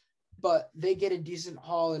options, but they get a decent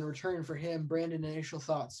haul in return for him. Brandon, initial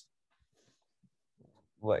thoughts?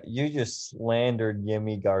 What, you just slandered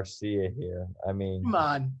Yimi Garcia here. I mean, come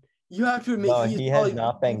on, you have to admit he has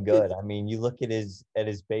not been good. I mean, you look at his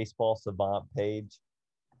Baseball Savant page,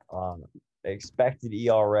 expected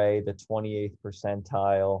ERA, the 28th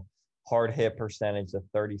percentile, hard hit percentage, the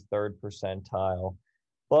 33rd percentile.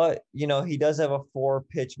 But, he does have a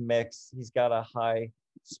 4-pitch mix. He's got a high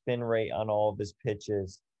spin rate on all of his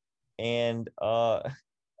pitches. And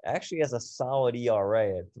actually has a solid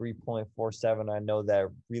ERA at 3.47. I know that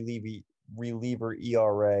reliever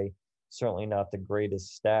ERA, certainly not the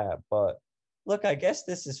greatest stat, but look, I guess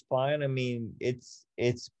this is fine. I mean,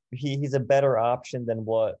 he's a better option than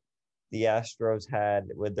what the Astros had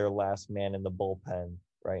with their last man in the bullpen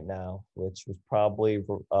right now, which was probably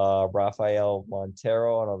Rafael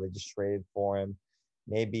Montero. I know they just traded for him.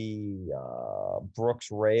 Maybe Brooks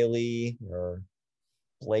Raley or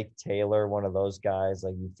Blake Taylor, one of those guys.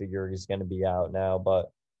 Like, you figure he's going to be out now,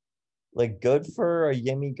 but like, good for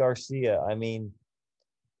Yimi Garcia. I mean,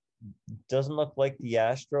 doesn't look like the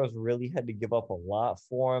Astros really had to give up a lot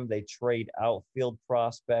for him. They trade outfield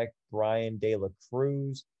prospect Brian De La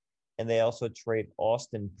Cruz, and they also trade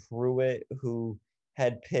Austin Pruitt, who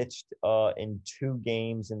had pitched in 2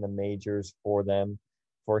 games in the majors for them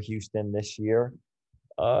for Houston this year.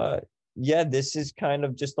 Yeah, this is kind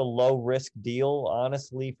of just a low risk deal,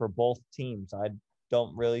 honestly, for both teams. I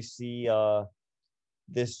don't really see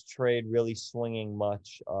this trade really swinging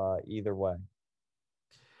much either way.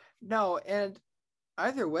 No, and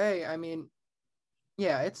either way, I mean,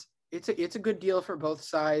 yeah, it's a good deal for both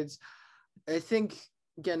sides. I think,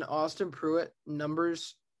 again, Austin Pruitt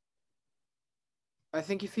numbers, I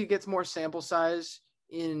think if he gets more sample size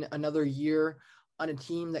in another year on a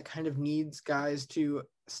team that kind of needs guys to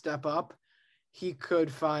step up, he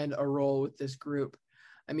could find a role with this group.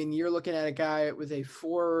 I mean, you're looking at a guy with a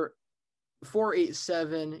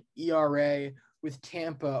 4.87 ERA with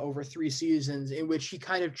Tampa over 3 seasons, in which he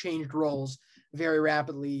kind of changed roles very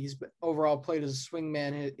rapidly. He's overall played as a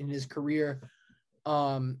swingman in his career,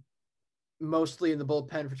 mostly in the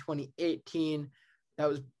bullpen for 2018. That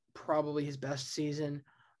was probably his best season.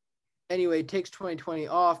 Anyway, takes 2020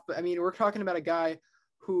 off. But I mean, we're talking about a guy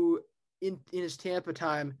who in his Tampa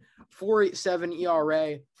time, 4.87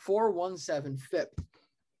 ERA, 4.17 FIP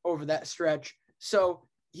over that stretch. So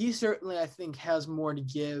he certainly, I think, has more to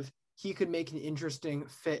give. He could make an interesting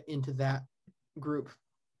fit into that group.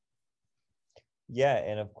 Yeah,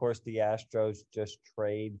 and of course the Astros just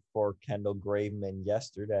trade for Kendall Graveman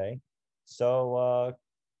yesterday. So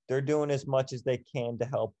they're doing as much as they can to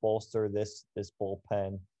help bolster this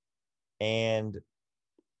bullpen. And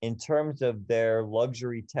in terms of their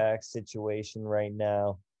luxury tax situation right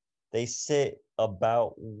now, they sit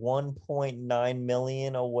about $1.9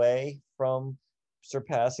 million away from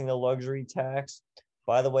surpassing the luxury tax.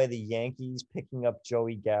 By the way, the Yankees picking up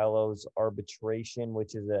Joey Gallo's arbitration,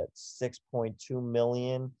 which is at $6.2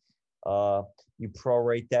 million. You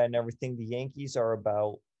prorate that and everything. The Yankees are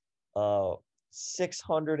about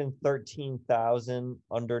 613,000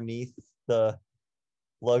 underneath the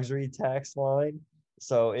luxury tax line.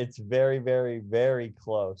 So it's very, very, very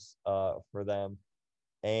close for them.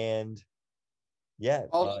 And yeah.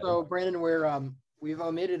 Also, Brandon, we've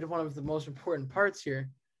omitted one of the most important parts here.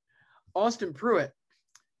 Austin Pruitt,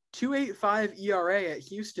 2.85 ERA at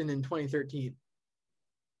Houston in 2013.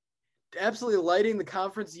 Absolutely lighting the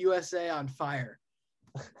Conference USA on fire.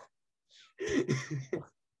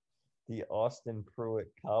 The Austin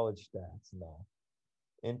Pruitt college stats now.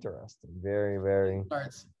 Interesting. Very, very.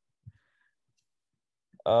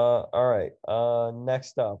 All right.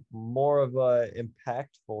 Next up, more of a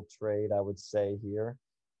impactful trade, I would say here,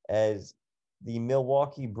 as the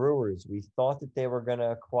Milwaukee Brewers. We thought that they were going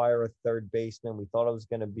to acquire a third baseman. We thought it was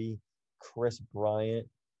going to be Chris Bryant.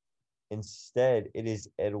 Instead, it is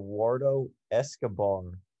Eduardo Escobar.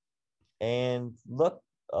 And look,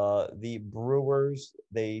 the Brewers,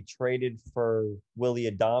 they traded for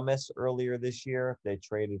Willy Adames earlier this year. They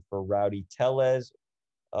traded for Rowdy Tellez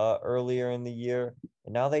earlier in the year.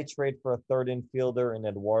 And now they trade for a third infielder in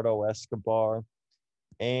Eduardo Escobar.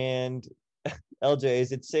 And LJ,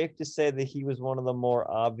 is it safe to say that he was one of the more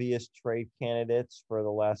obvious trade candidates for the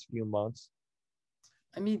last few months?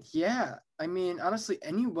 I mean, yeah. I mean, honestly,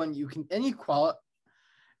 any quality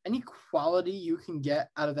you can get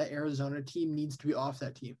out of that Arizona team needs to be off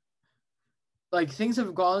that team. Like, things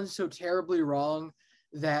have gone so terribly wrong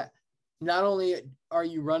that not only are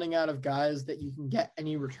you running out of guys that you can get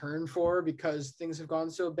any return for because things have gone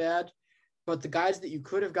so bad, but the guys that you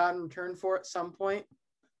could have gotten return for at some point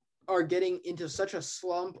are getting into such a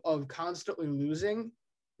slump of constantly losing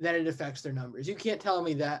that it affects their numbers. You can't tell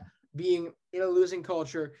me that being in a losing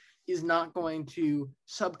culture is not going to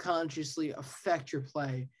subconsciously affect your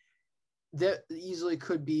play. That easily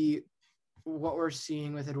could be what we're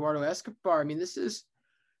seeing with Eduardo Escobar. I mean, this is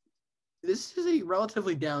a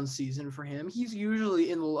relatively down season for him. He's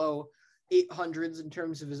usually in the low 800s in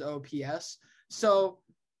terms of his OPS. So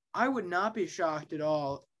I would not be shocked at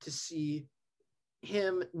all to see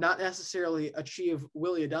him not necessarily achieve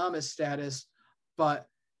Willy Adames status, but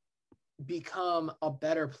become a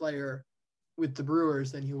better player with the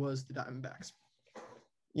Brewers than he was the Diamondbacks.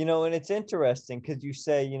 You know, and it's interesting because you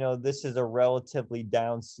say, you know, this is a relatively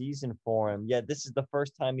down season for him. Yet this is the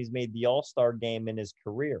first time he's made the All-Star game in his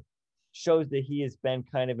career. Shows that he has been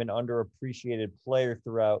kind of an underappreciated player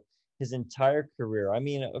throughout his entire career. I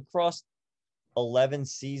mean, across 11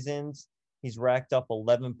 seasons, he's racked up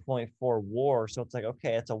 11.4 WAR. So it's like,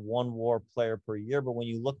 okay, that's a 1 WAR player per year. But when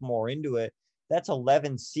you look more into it, that's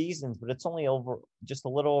 11 seasons, but it's only over just a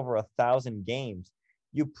little over 1,000 games.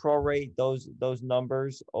 You prorate those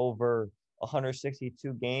numbers over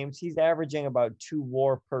 162 games. He's averaging about 2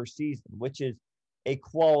 WAR per season, which is a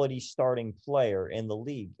quality starting player in the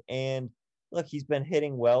league. And look, he's been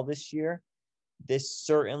hitting well this year. This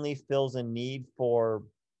certainly fills a need for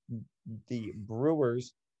the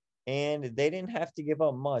Brewers, and they didn't have to give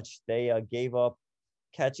up much. They gave up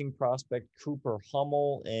catching prospect Cooper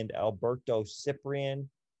Hummel and Alberto Ciprian.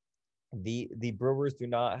 The Brewers do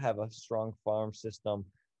not have a strong farm system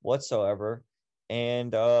whatsoever,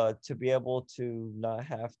 and to be able to not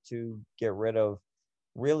have to get rid of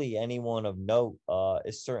really anyone of note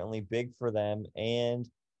is certainly big for them. And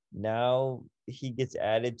now he gets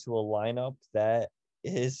added to a lineup that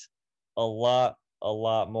is a lot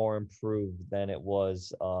more improved than it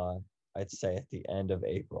was, I'd say, at the end of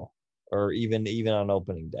April or even on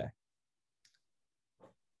opening day.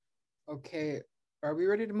 Okay. Are we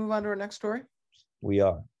ready to move on to our next story? We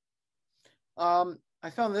are. I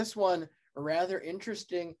found this one rather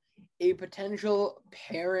interesting, a potential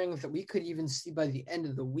pairing that we could even see by the end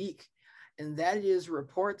of the week. And that is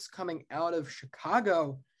reports coming out of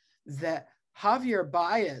Chicago that Javier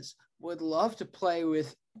Baez would love to play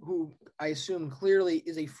with, who I assume clearly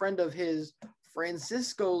is a friend of his,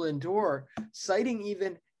 Francisco Lindor, citing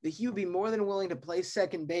even that he would be more than willing to play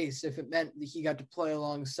second base if it meant that he got to play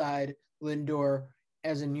alongside Lindor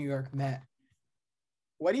as a New York Met.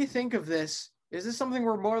 What do you think of this? Is this something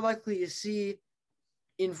we're more likely to see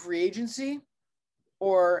in free agency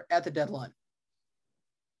or at the deadline?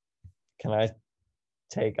 Can I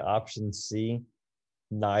take option C?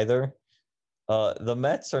 Neither. The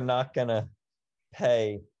Mets are not going to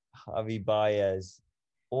pay Javi Baez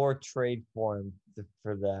or trade for him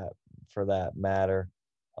for that matter.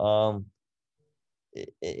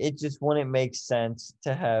 It just wouldn't make sense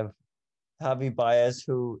to have Javi Baez,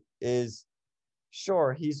 who is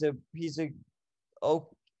sure he's a Oh,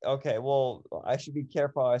 okay. Well, I should be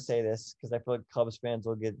careful how I say this because I feel like Cubs fans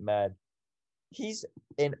will get mad. He's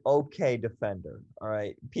an okay defender. All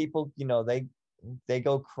right. People, they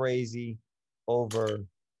go crazy over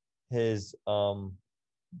his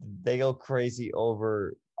they go crazy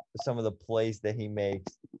over some of the plays that he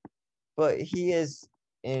makes. But he is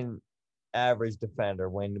an average defender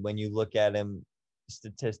when you look at him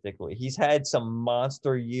statistically. He's had some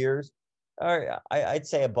monster years. Or I'd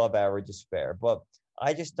say above average is fair, but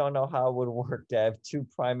I just don't know how it would work to have two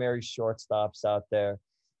primary shortstops out there.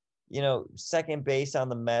 Second base on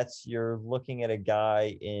the Mets, you're looking at a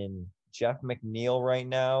guy in Jeff McNeil right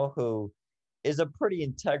now who is a pretty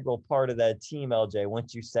integral part of that team, LJ,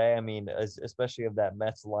 wouldn't you say? I mean, especially of that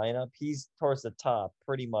Mets lineup. He's towards the top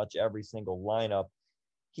pretty much every single lineup.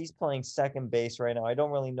 He's playing second base right now. I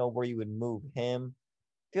don't really know where you would move him.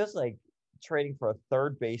 Feels like trading for a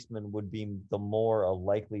third baseman would be the more a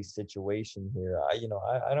likely situation here. I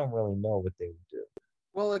don't really know what they would do.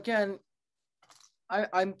 Well, again,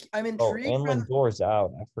 I'm intrigued. Oh, and Lindor's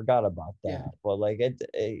out. I forgot about that. Yeah. But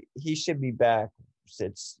he should be back.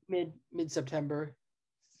 It's mid-September.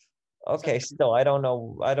 Okay, still, I don't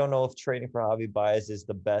know if trading for Javi Baez is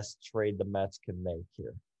the best trade the Mets can make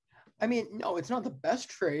here. I mean, no, it's not the best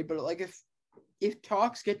trade, but if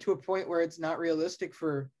talks get to a point where it's not realistic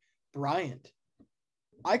for Bryant,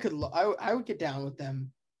 I would get down with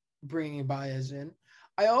them bringing Baez in.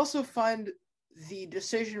 I also find the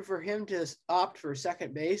decision for him to opt for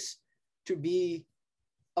second base to be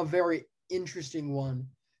a very interesting one,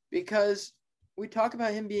 because we talk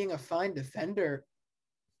about him being a fine defender.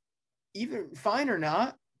 Even fine or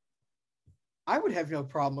not, I would have no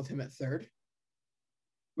problem with him at third.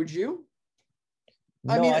 Would you?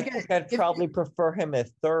 No, I think I'd probably prefer him at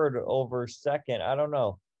third over second. I don't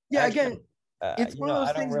know. Yeah, again, it's one of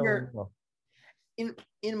those things where,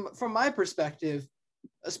 from my perspective,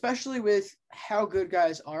 especially with how good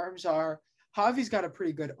guys' arms are, Javi's got a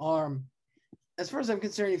pretty good arm. As far as I'm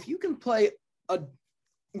concerned, if you can play a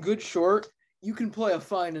good short, you can play a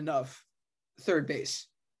fine enough third base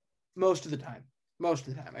most of the time,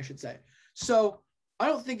 I should say. So I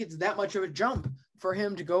don't think it's that much of a jump for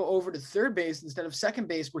him to go over to third base instead of second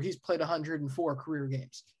base, where he's played 104 career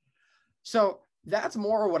games. So that's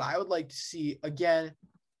more what I would like to see. Again,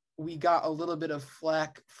 we got a little bit of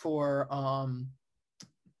flack for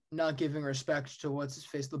not giving respect to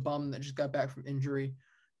what's-his-face, the bum that just got back from injury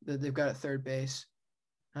that they've got at third base.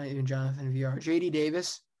 Not even Jonathan VR. JD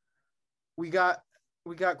Davis, we got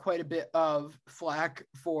quite a bit of flack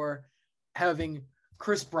for having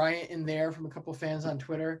Chris Bryant in there from a couple of fans on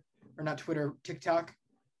Twitter, or not Twitter, TikTok,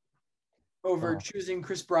 over choosing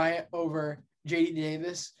Chris Bryant over JD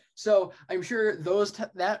Davis. So I'm sure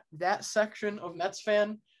that section of Mets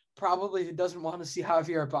fan probably doesn't want to see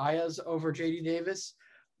Javier Baez over JD Davis.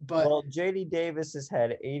 But JD Davis has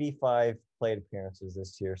had 85 plate appearances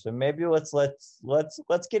this year, so maybe let's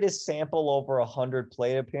get his sample over 100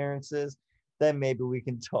 plate appearances. Then maybe we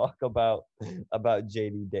can talk about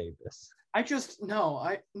JD Davis.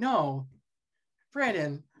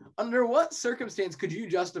 Brandon, under what circumstance could you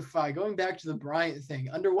justify, going back to the Bryant thing,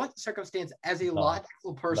 under what circumstance as a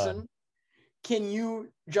logical person can you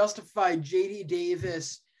justify JD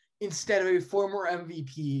Davis instead of a former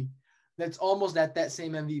MVP that's almost at that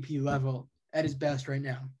same MVP level at his best right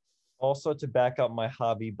now? Also, to back up my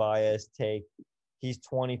Javi Baez take, he's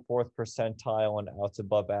 24th percentile on outs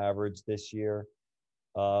above average this year.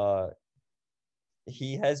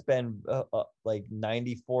 He has been like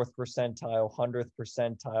 94th percentile, 100th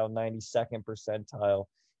percentile, 92nd percentile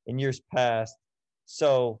in years past.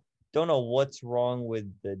 So don't know what's wrong with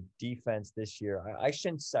the defense this year. I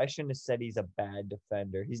shouldn't have said he's a bad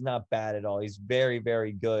defender. He's not bad at all. He's very,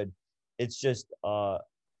 very good. It's just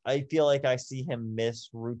I feel like I see him miss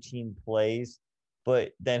routine plays,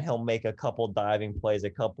 but then he'll make a couple diving plays,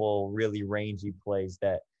 a couple really rangy plays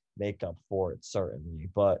that make up for it, certainly.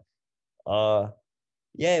 But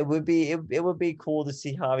yeah, it would be cool to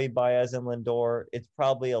see Javi Baez and Lindor. It's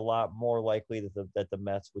probably a lot more likely that the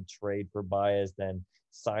Mets would trade for Baez than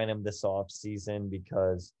sign him this offseason,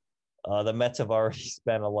 because the Mets have already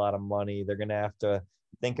spent a lot of money. They're going to have to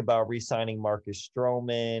think about re-signing Marcus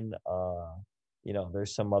Stroman.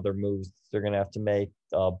 There's some other moves they're going to have to make.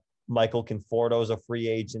 Michael Conforto's a free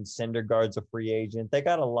agent. Syndergaard's a free agent. They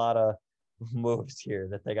got a lot of moves here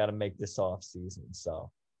that they got to make this offseason.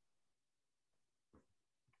 So.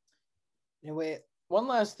 Anyway, one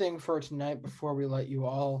last thing for tonight before we let you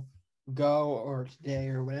all go, or today,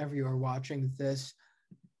 or whenever you are watching this.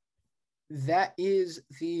 That is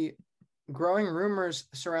the growing rumors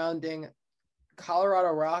surrounding Colorado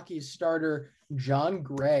Rockies starter John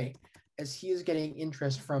Gray. as he is getting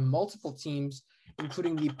interest from multiple teams,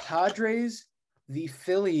 including the Padres, the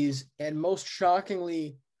Phillies, and most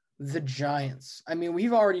shockingly, the Giants. I mean,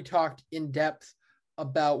 we've already talked in depth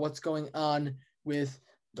about what's going on with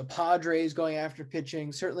the Padres going after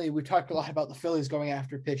pitching. Certainly, we talked a lot about the Phillies going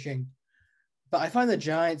after pitching. But I find the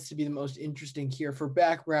Giants to be the most interesting here. For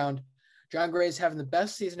background, Jon Gray is having the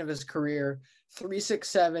best season of his career,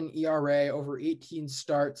 3.67 ERA over 18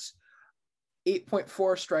 starts, 8.4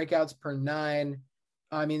 strikeouts per 9.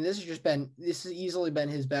 I mean, this has easily been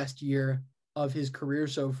his best year of his career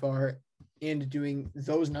so far, and doing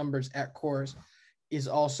those numbers at Coors is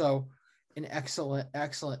also an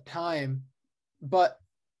excellent time. But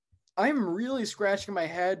I'm really scratching my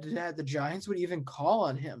head that the Giants would even call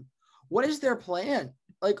on him. What is their plan?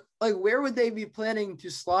 Like where would they be planning to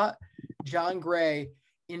slot Jon Gray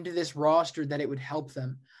into this roster that it would help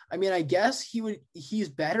them? I mean, I guess he's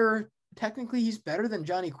better. Technically, he's better than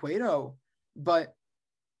Johnny Cueto, but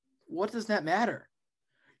what does that matter?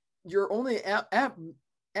 You're only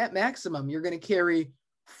at maximum, you're going to carry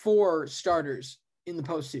 4 starters in the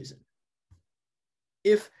postseason.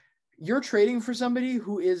 If you're trading for somebody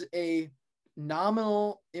who is a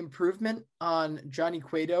nominal improvement on Johnny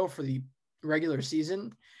Cueto for the regular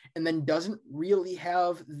season and then doesn't really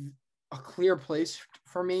have a clear place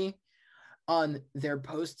for me on their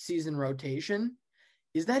postseason rotation,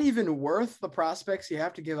 is that even worth the prospects you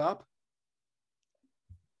have to give up?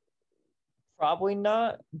 Probably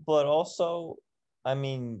not, but also, I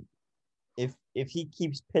mean, if he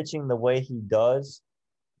keeps pitching the way he does,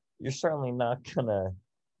 you're certainly not gonna,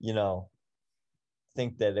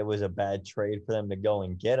 think that it was a bad trade for them to go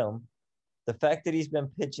and get him. The fact that he's been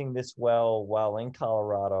pitching this well while in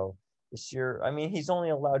Colorado this year, I mean, he's only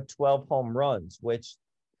allowed 12 home runs, which,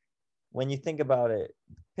 when you think about it,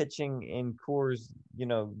 pitching in Coors,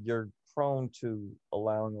 you're prone to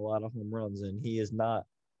allowing a lot of home runs, and he has not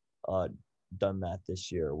done that this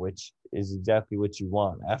year, which is exactly what you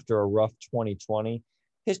want after a rough 2020.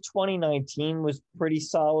 His 2019 was pretty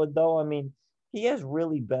solid, though. I mean, he has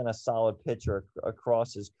really been a solid pitcher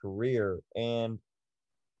across his career, and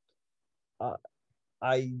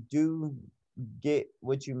I do get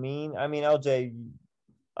what you mean. I mean, LJ,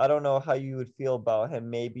 I don't know how you would feel about him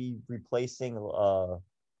maybe replacing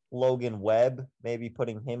Logan Webb, maybe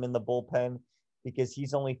putting him in the bullpen, because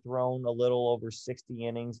he's only thrown a little over 60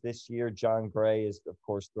 innings this year. Jon Gray is, of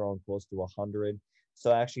course, thrown close to 100.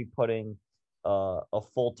 So actually putting a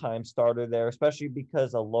full-time starter there, especially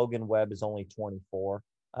because Logan Webb is only 24.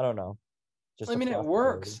 I don't know. I mean, it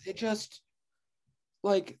works. It just,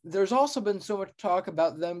 there's also been so much talk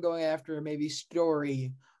about them going after maybe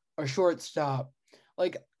Story, a shortstop,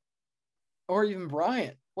 or even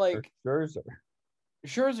Bryant. Or Scherzer.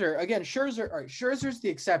 Scherzer. All right, Scherzer's the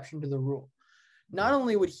exception to the rule. Not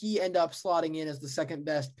only would he end up slotting in as the second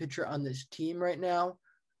best pitcher on this team right now,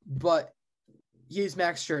 but he's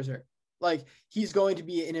Max Scherzer. He's going to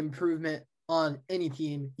be an improvement on any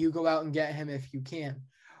team. You go out and get him if you can.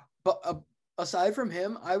 But aside from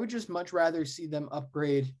him, I would just much rather see them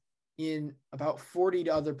upgrade in about 40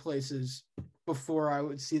 to other places before I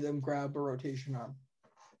would see them grab a rotation arm.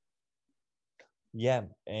 Yeah,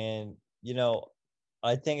 and,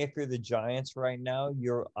 I think if you're the Giants right now,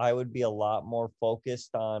 I would be a lot more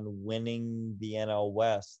focused on winning the NL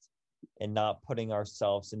West and not putting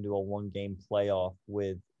ourselves into a 1-game playoff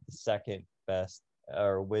with the second best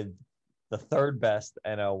or with the third best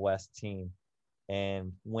NL West team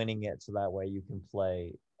and winning it so that way you can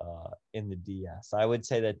play in the DS. I would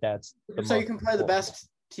say that's so you can play the best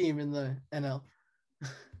team in the NL.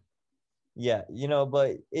 Yeah,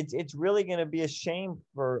 but it's really going to be a shame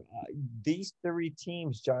for these 3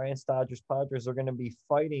 teams, Giants, Dodgers, Padres, are going to be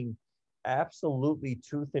fighting absolutely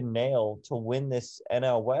tooth and nail to win this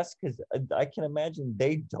NL West, because I can imagine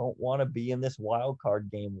they don't want to be in this wild card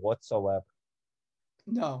game whatsoever.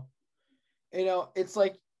 No. It's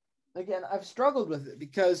again, I've struggled with it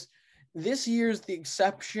because this year's the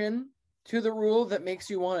exception to the rule that makes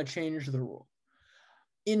you want to change the rule.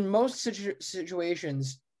 In most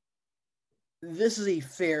situations, this is a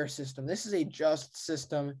fair system. This is a just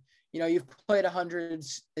system. You've played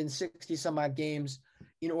 160 some odd games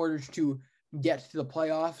in order to get to the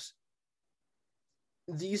playoffs.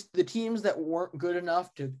 The teams that weren't good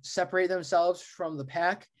enough to separate themselves from the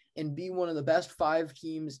pack and be one of the best 5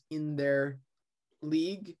 teams in their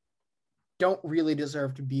league don't really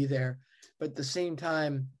deserve to be there. But at the same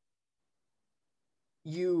time,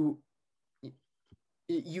 you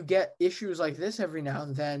get issues like this every now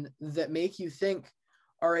and then that make you think,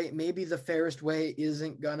 all right, maybe the fairest way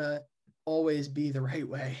isn't gonna always be the right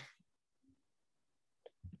way.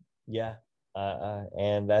 Yeah.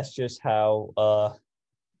 And that's just how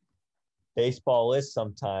baseball is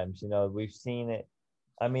sometimes. We've seen it.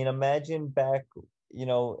 I mean, imagine back, in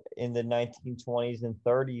the 1920s and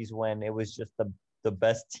 30s when it was just the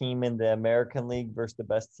best team in the American League versus the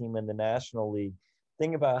best team in the National League.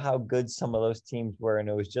 Think about how good some of those teams were, and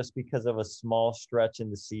it was just because of a small stretch in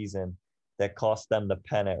the season that cost them the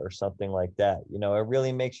pennant or something like that. It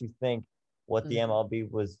really makes you think what the MLB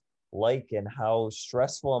was like and how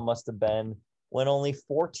stressful it must have been when only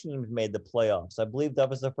 4 teams made the playoffs. I believe that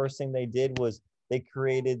was the first thing they did was they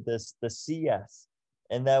created the CS,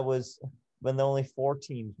 and that was when only 4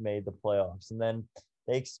 teams made the playoffs. And then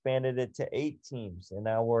they expanded it to 8 teams, and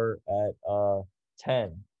now we're at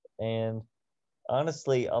 10. And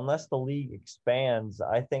honestly, unless the league expands,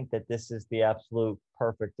 I think that this is the absolute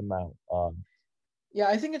perfect amount. Yeah,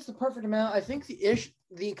 I think it's the perfect amount. I think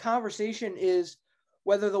the conversation is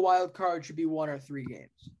whether the wild card should be 1 or 3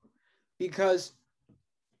 games. Because,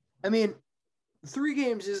 3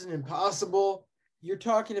 games isn't impossible. You're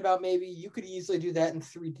talking about maybe you could easily do that in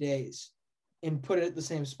 3 days and put it at the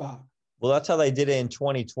same spot. Well, that's how they did it in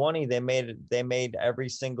 2020. They made every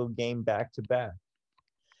single game back to back.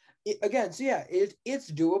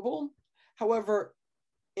 It's doable. However,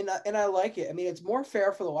 and I like it. It's more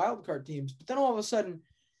fair for the wild card teams, but then all of a sudden,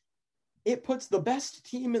 it puts the best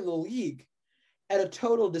team in the league at a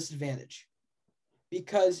total disadvantage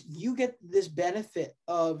because you get this benefit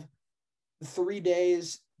of 3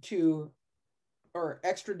 days or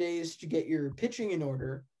extra days to get your pitching in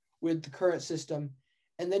order with the current system,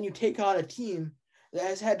 and then you take on a team that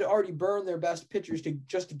has had to already burn their best pitchers to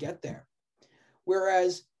get there.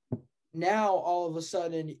 Whereas now all of a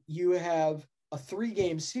sudden you have a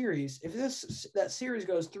 3-game series. If that series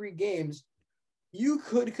goes 3 games, you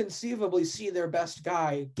could conceivably see their best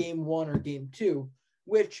guy game 1 or game 2,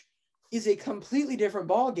 which is a completely different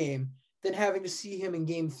ball game than having to see him in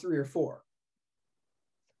game 3 or 4.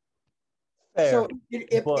 Fair, so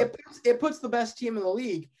it puts the best team in the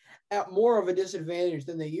league at more of a disadvantage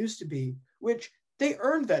than they used to be, which they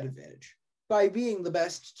earned that advantage by being the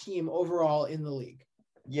best team overall in the league.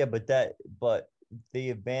 Yeah, but the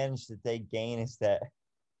advantage that they gain is that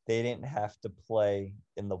they didn't have to play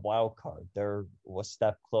in the wild card. They're a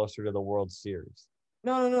step closer to the World Series.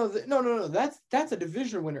 No. That's a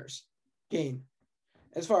division winner's gain,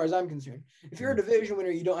 as far as I'm concerned. If you're a division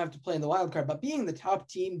winner, you don't have to play in the wild card. But being the top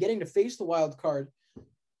team, getting to face the wild card,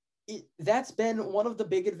 that's been one of the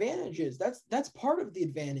big advantages. That's part of the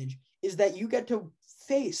advantage is that you get to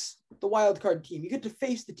face the wild card team. You get to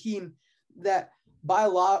face the team that by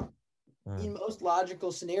law, in most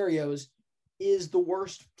logical scenarios, is the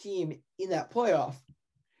worst team in that playoff.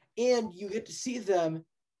 And you get to see them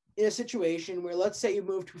in a situation where, let's say you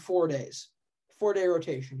move to 4 days, 4-day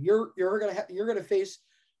rotation. You're gonna face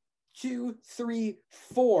 2, 3,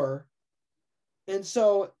 4. And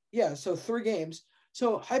so 3 games.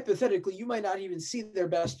 So hypothetically, you might not even see their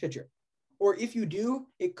best pitcher. Or if you do,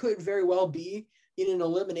 it could very well be in an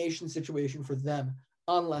elimination situation for them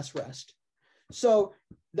on less rest. So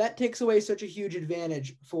that takes away such a huge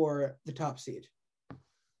advantage for the top seed.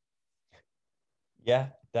 Yeah,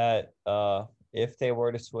 that if they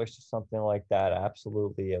were to switch to something like that,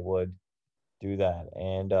 absolutely it would do that.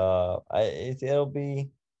 And it'll be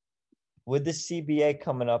with the CBA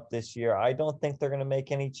coming up this year. I don't think they're going to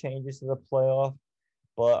make any changes to the playoff,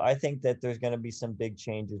 but I think that there's going to be some big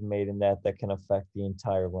changes made in that can affect the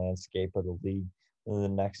entire landscape of the league in the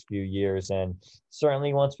next few years. And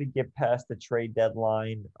certainly once we get past the trade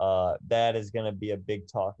deadline, that is going to be a big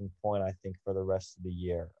talking point, I think, for the rest of the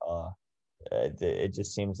year. It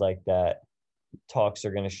just seems like that talks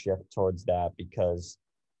are going to shift towards that because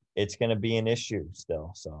it's going to be an issue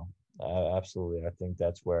still. So absolutely, I think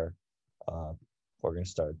that's where we're going to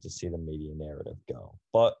start to see the media narrative go.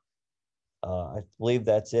 But I believe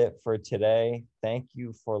that's it for today. Thank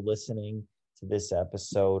you for listening to this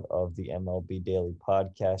episode of the MLB Daily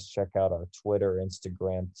Podcast. Check out our Twitter,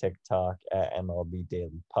 Instagram, TikTok at MLB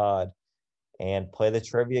Daily Pod, and play the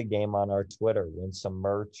trivia game on our Twitter. Win some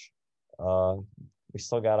merch. We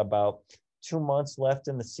still got about 2 months left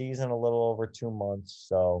in the season, a little over 2 months.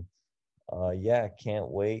 So, can't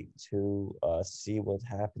wait to see what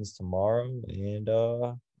happens tomorrow, and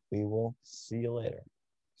we will see you later.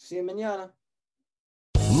 See you mañana.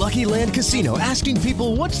 Lucky Land Casino, asking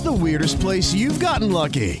people, what's the weirdest place you've gotten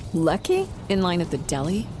lucky? Lucky? In line at the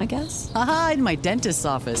deli, I guess? Aha, in my dentist's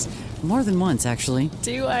office. More than once, actually.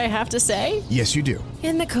 Do I have to say? Yes, you do.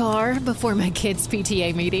 In the car before my kids'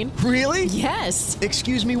 PTA meeting. Really? Yes.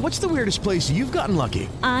 Excuse me, what's the weirdest place you've gotten lucky?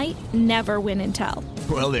 I never win and tell.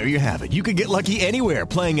 Well, there you have it. You can get lucky anywhere,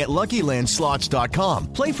 playing at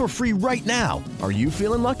LuckyLandSlots.com. Play for free right now. Are you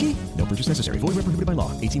feeling lucky? No purchase necessary. Void where prohibited by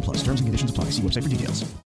law. 18 plus. Terms and conditions apply. See website for details.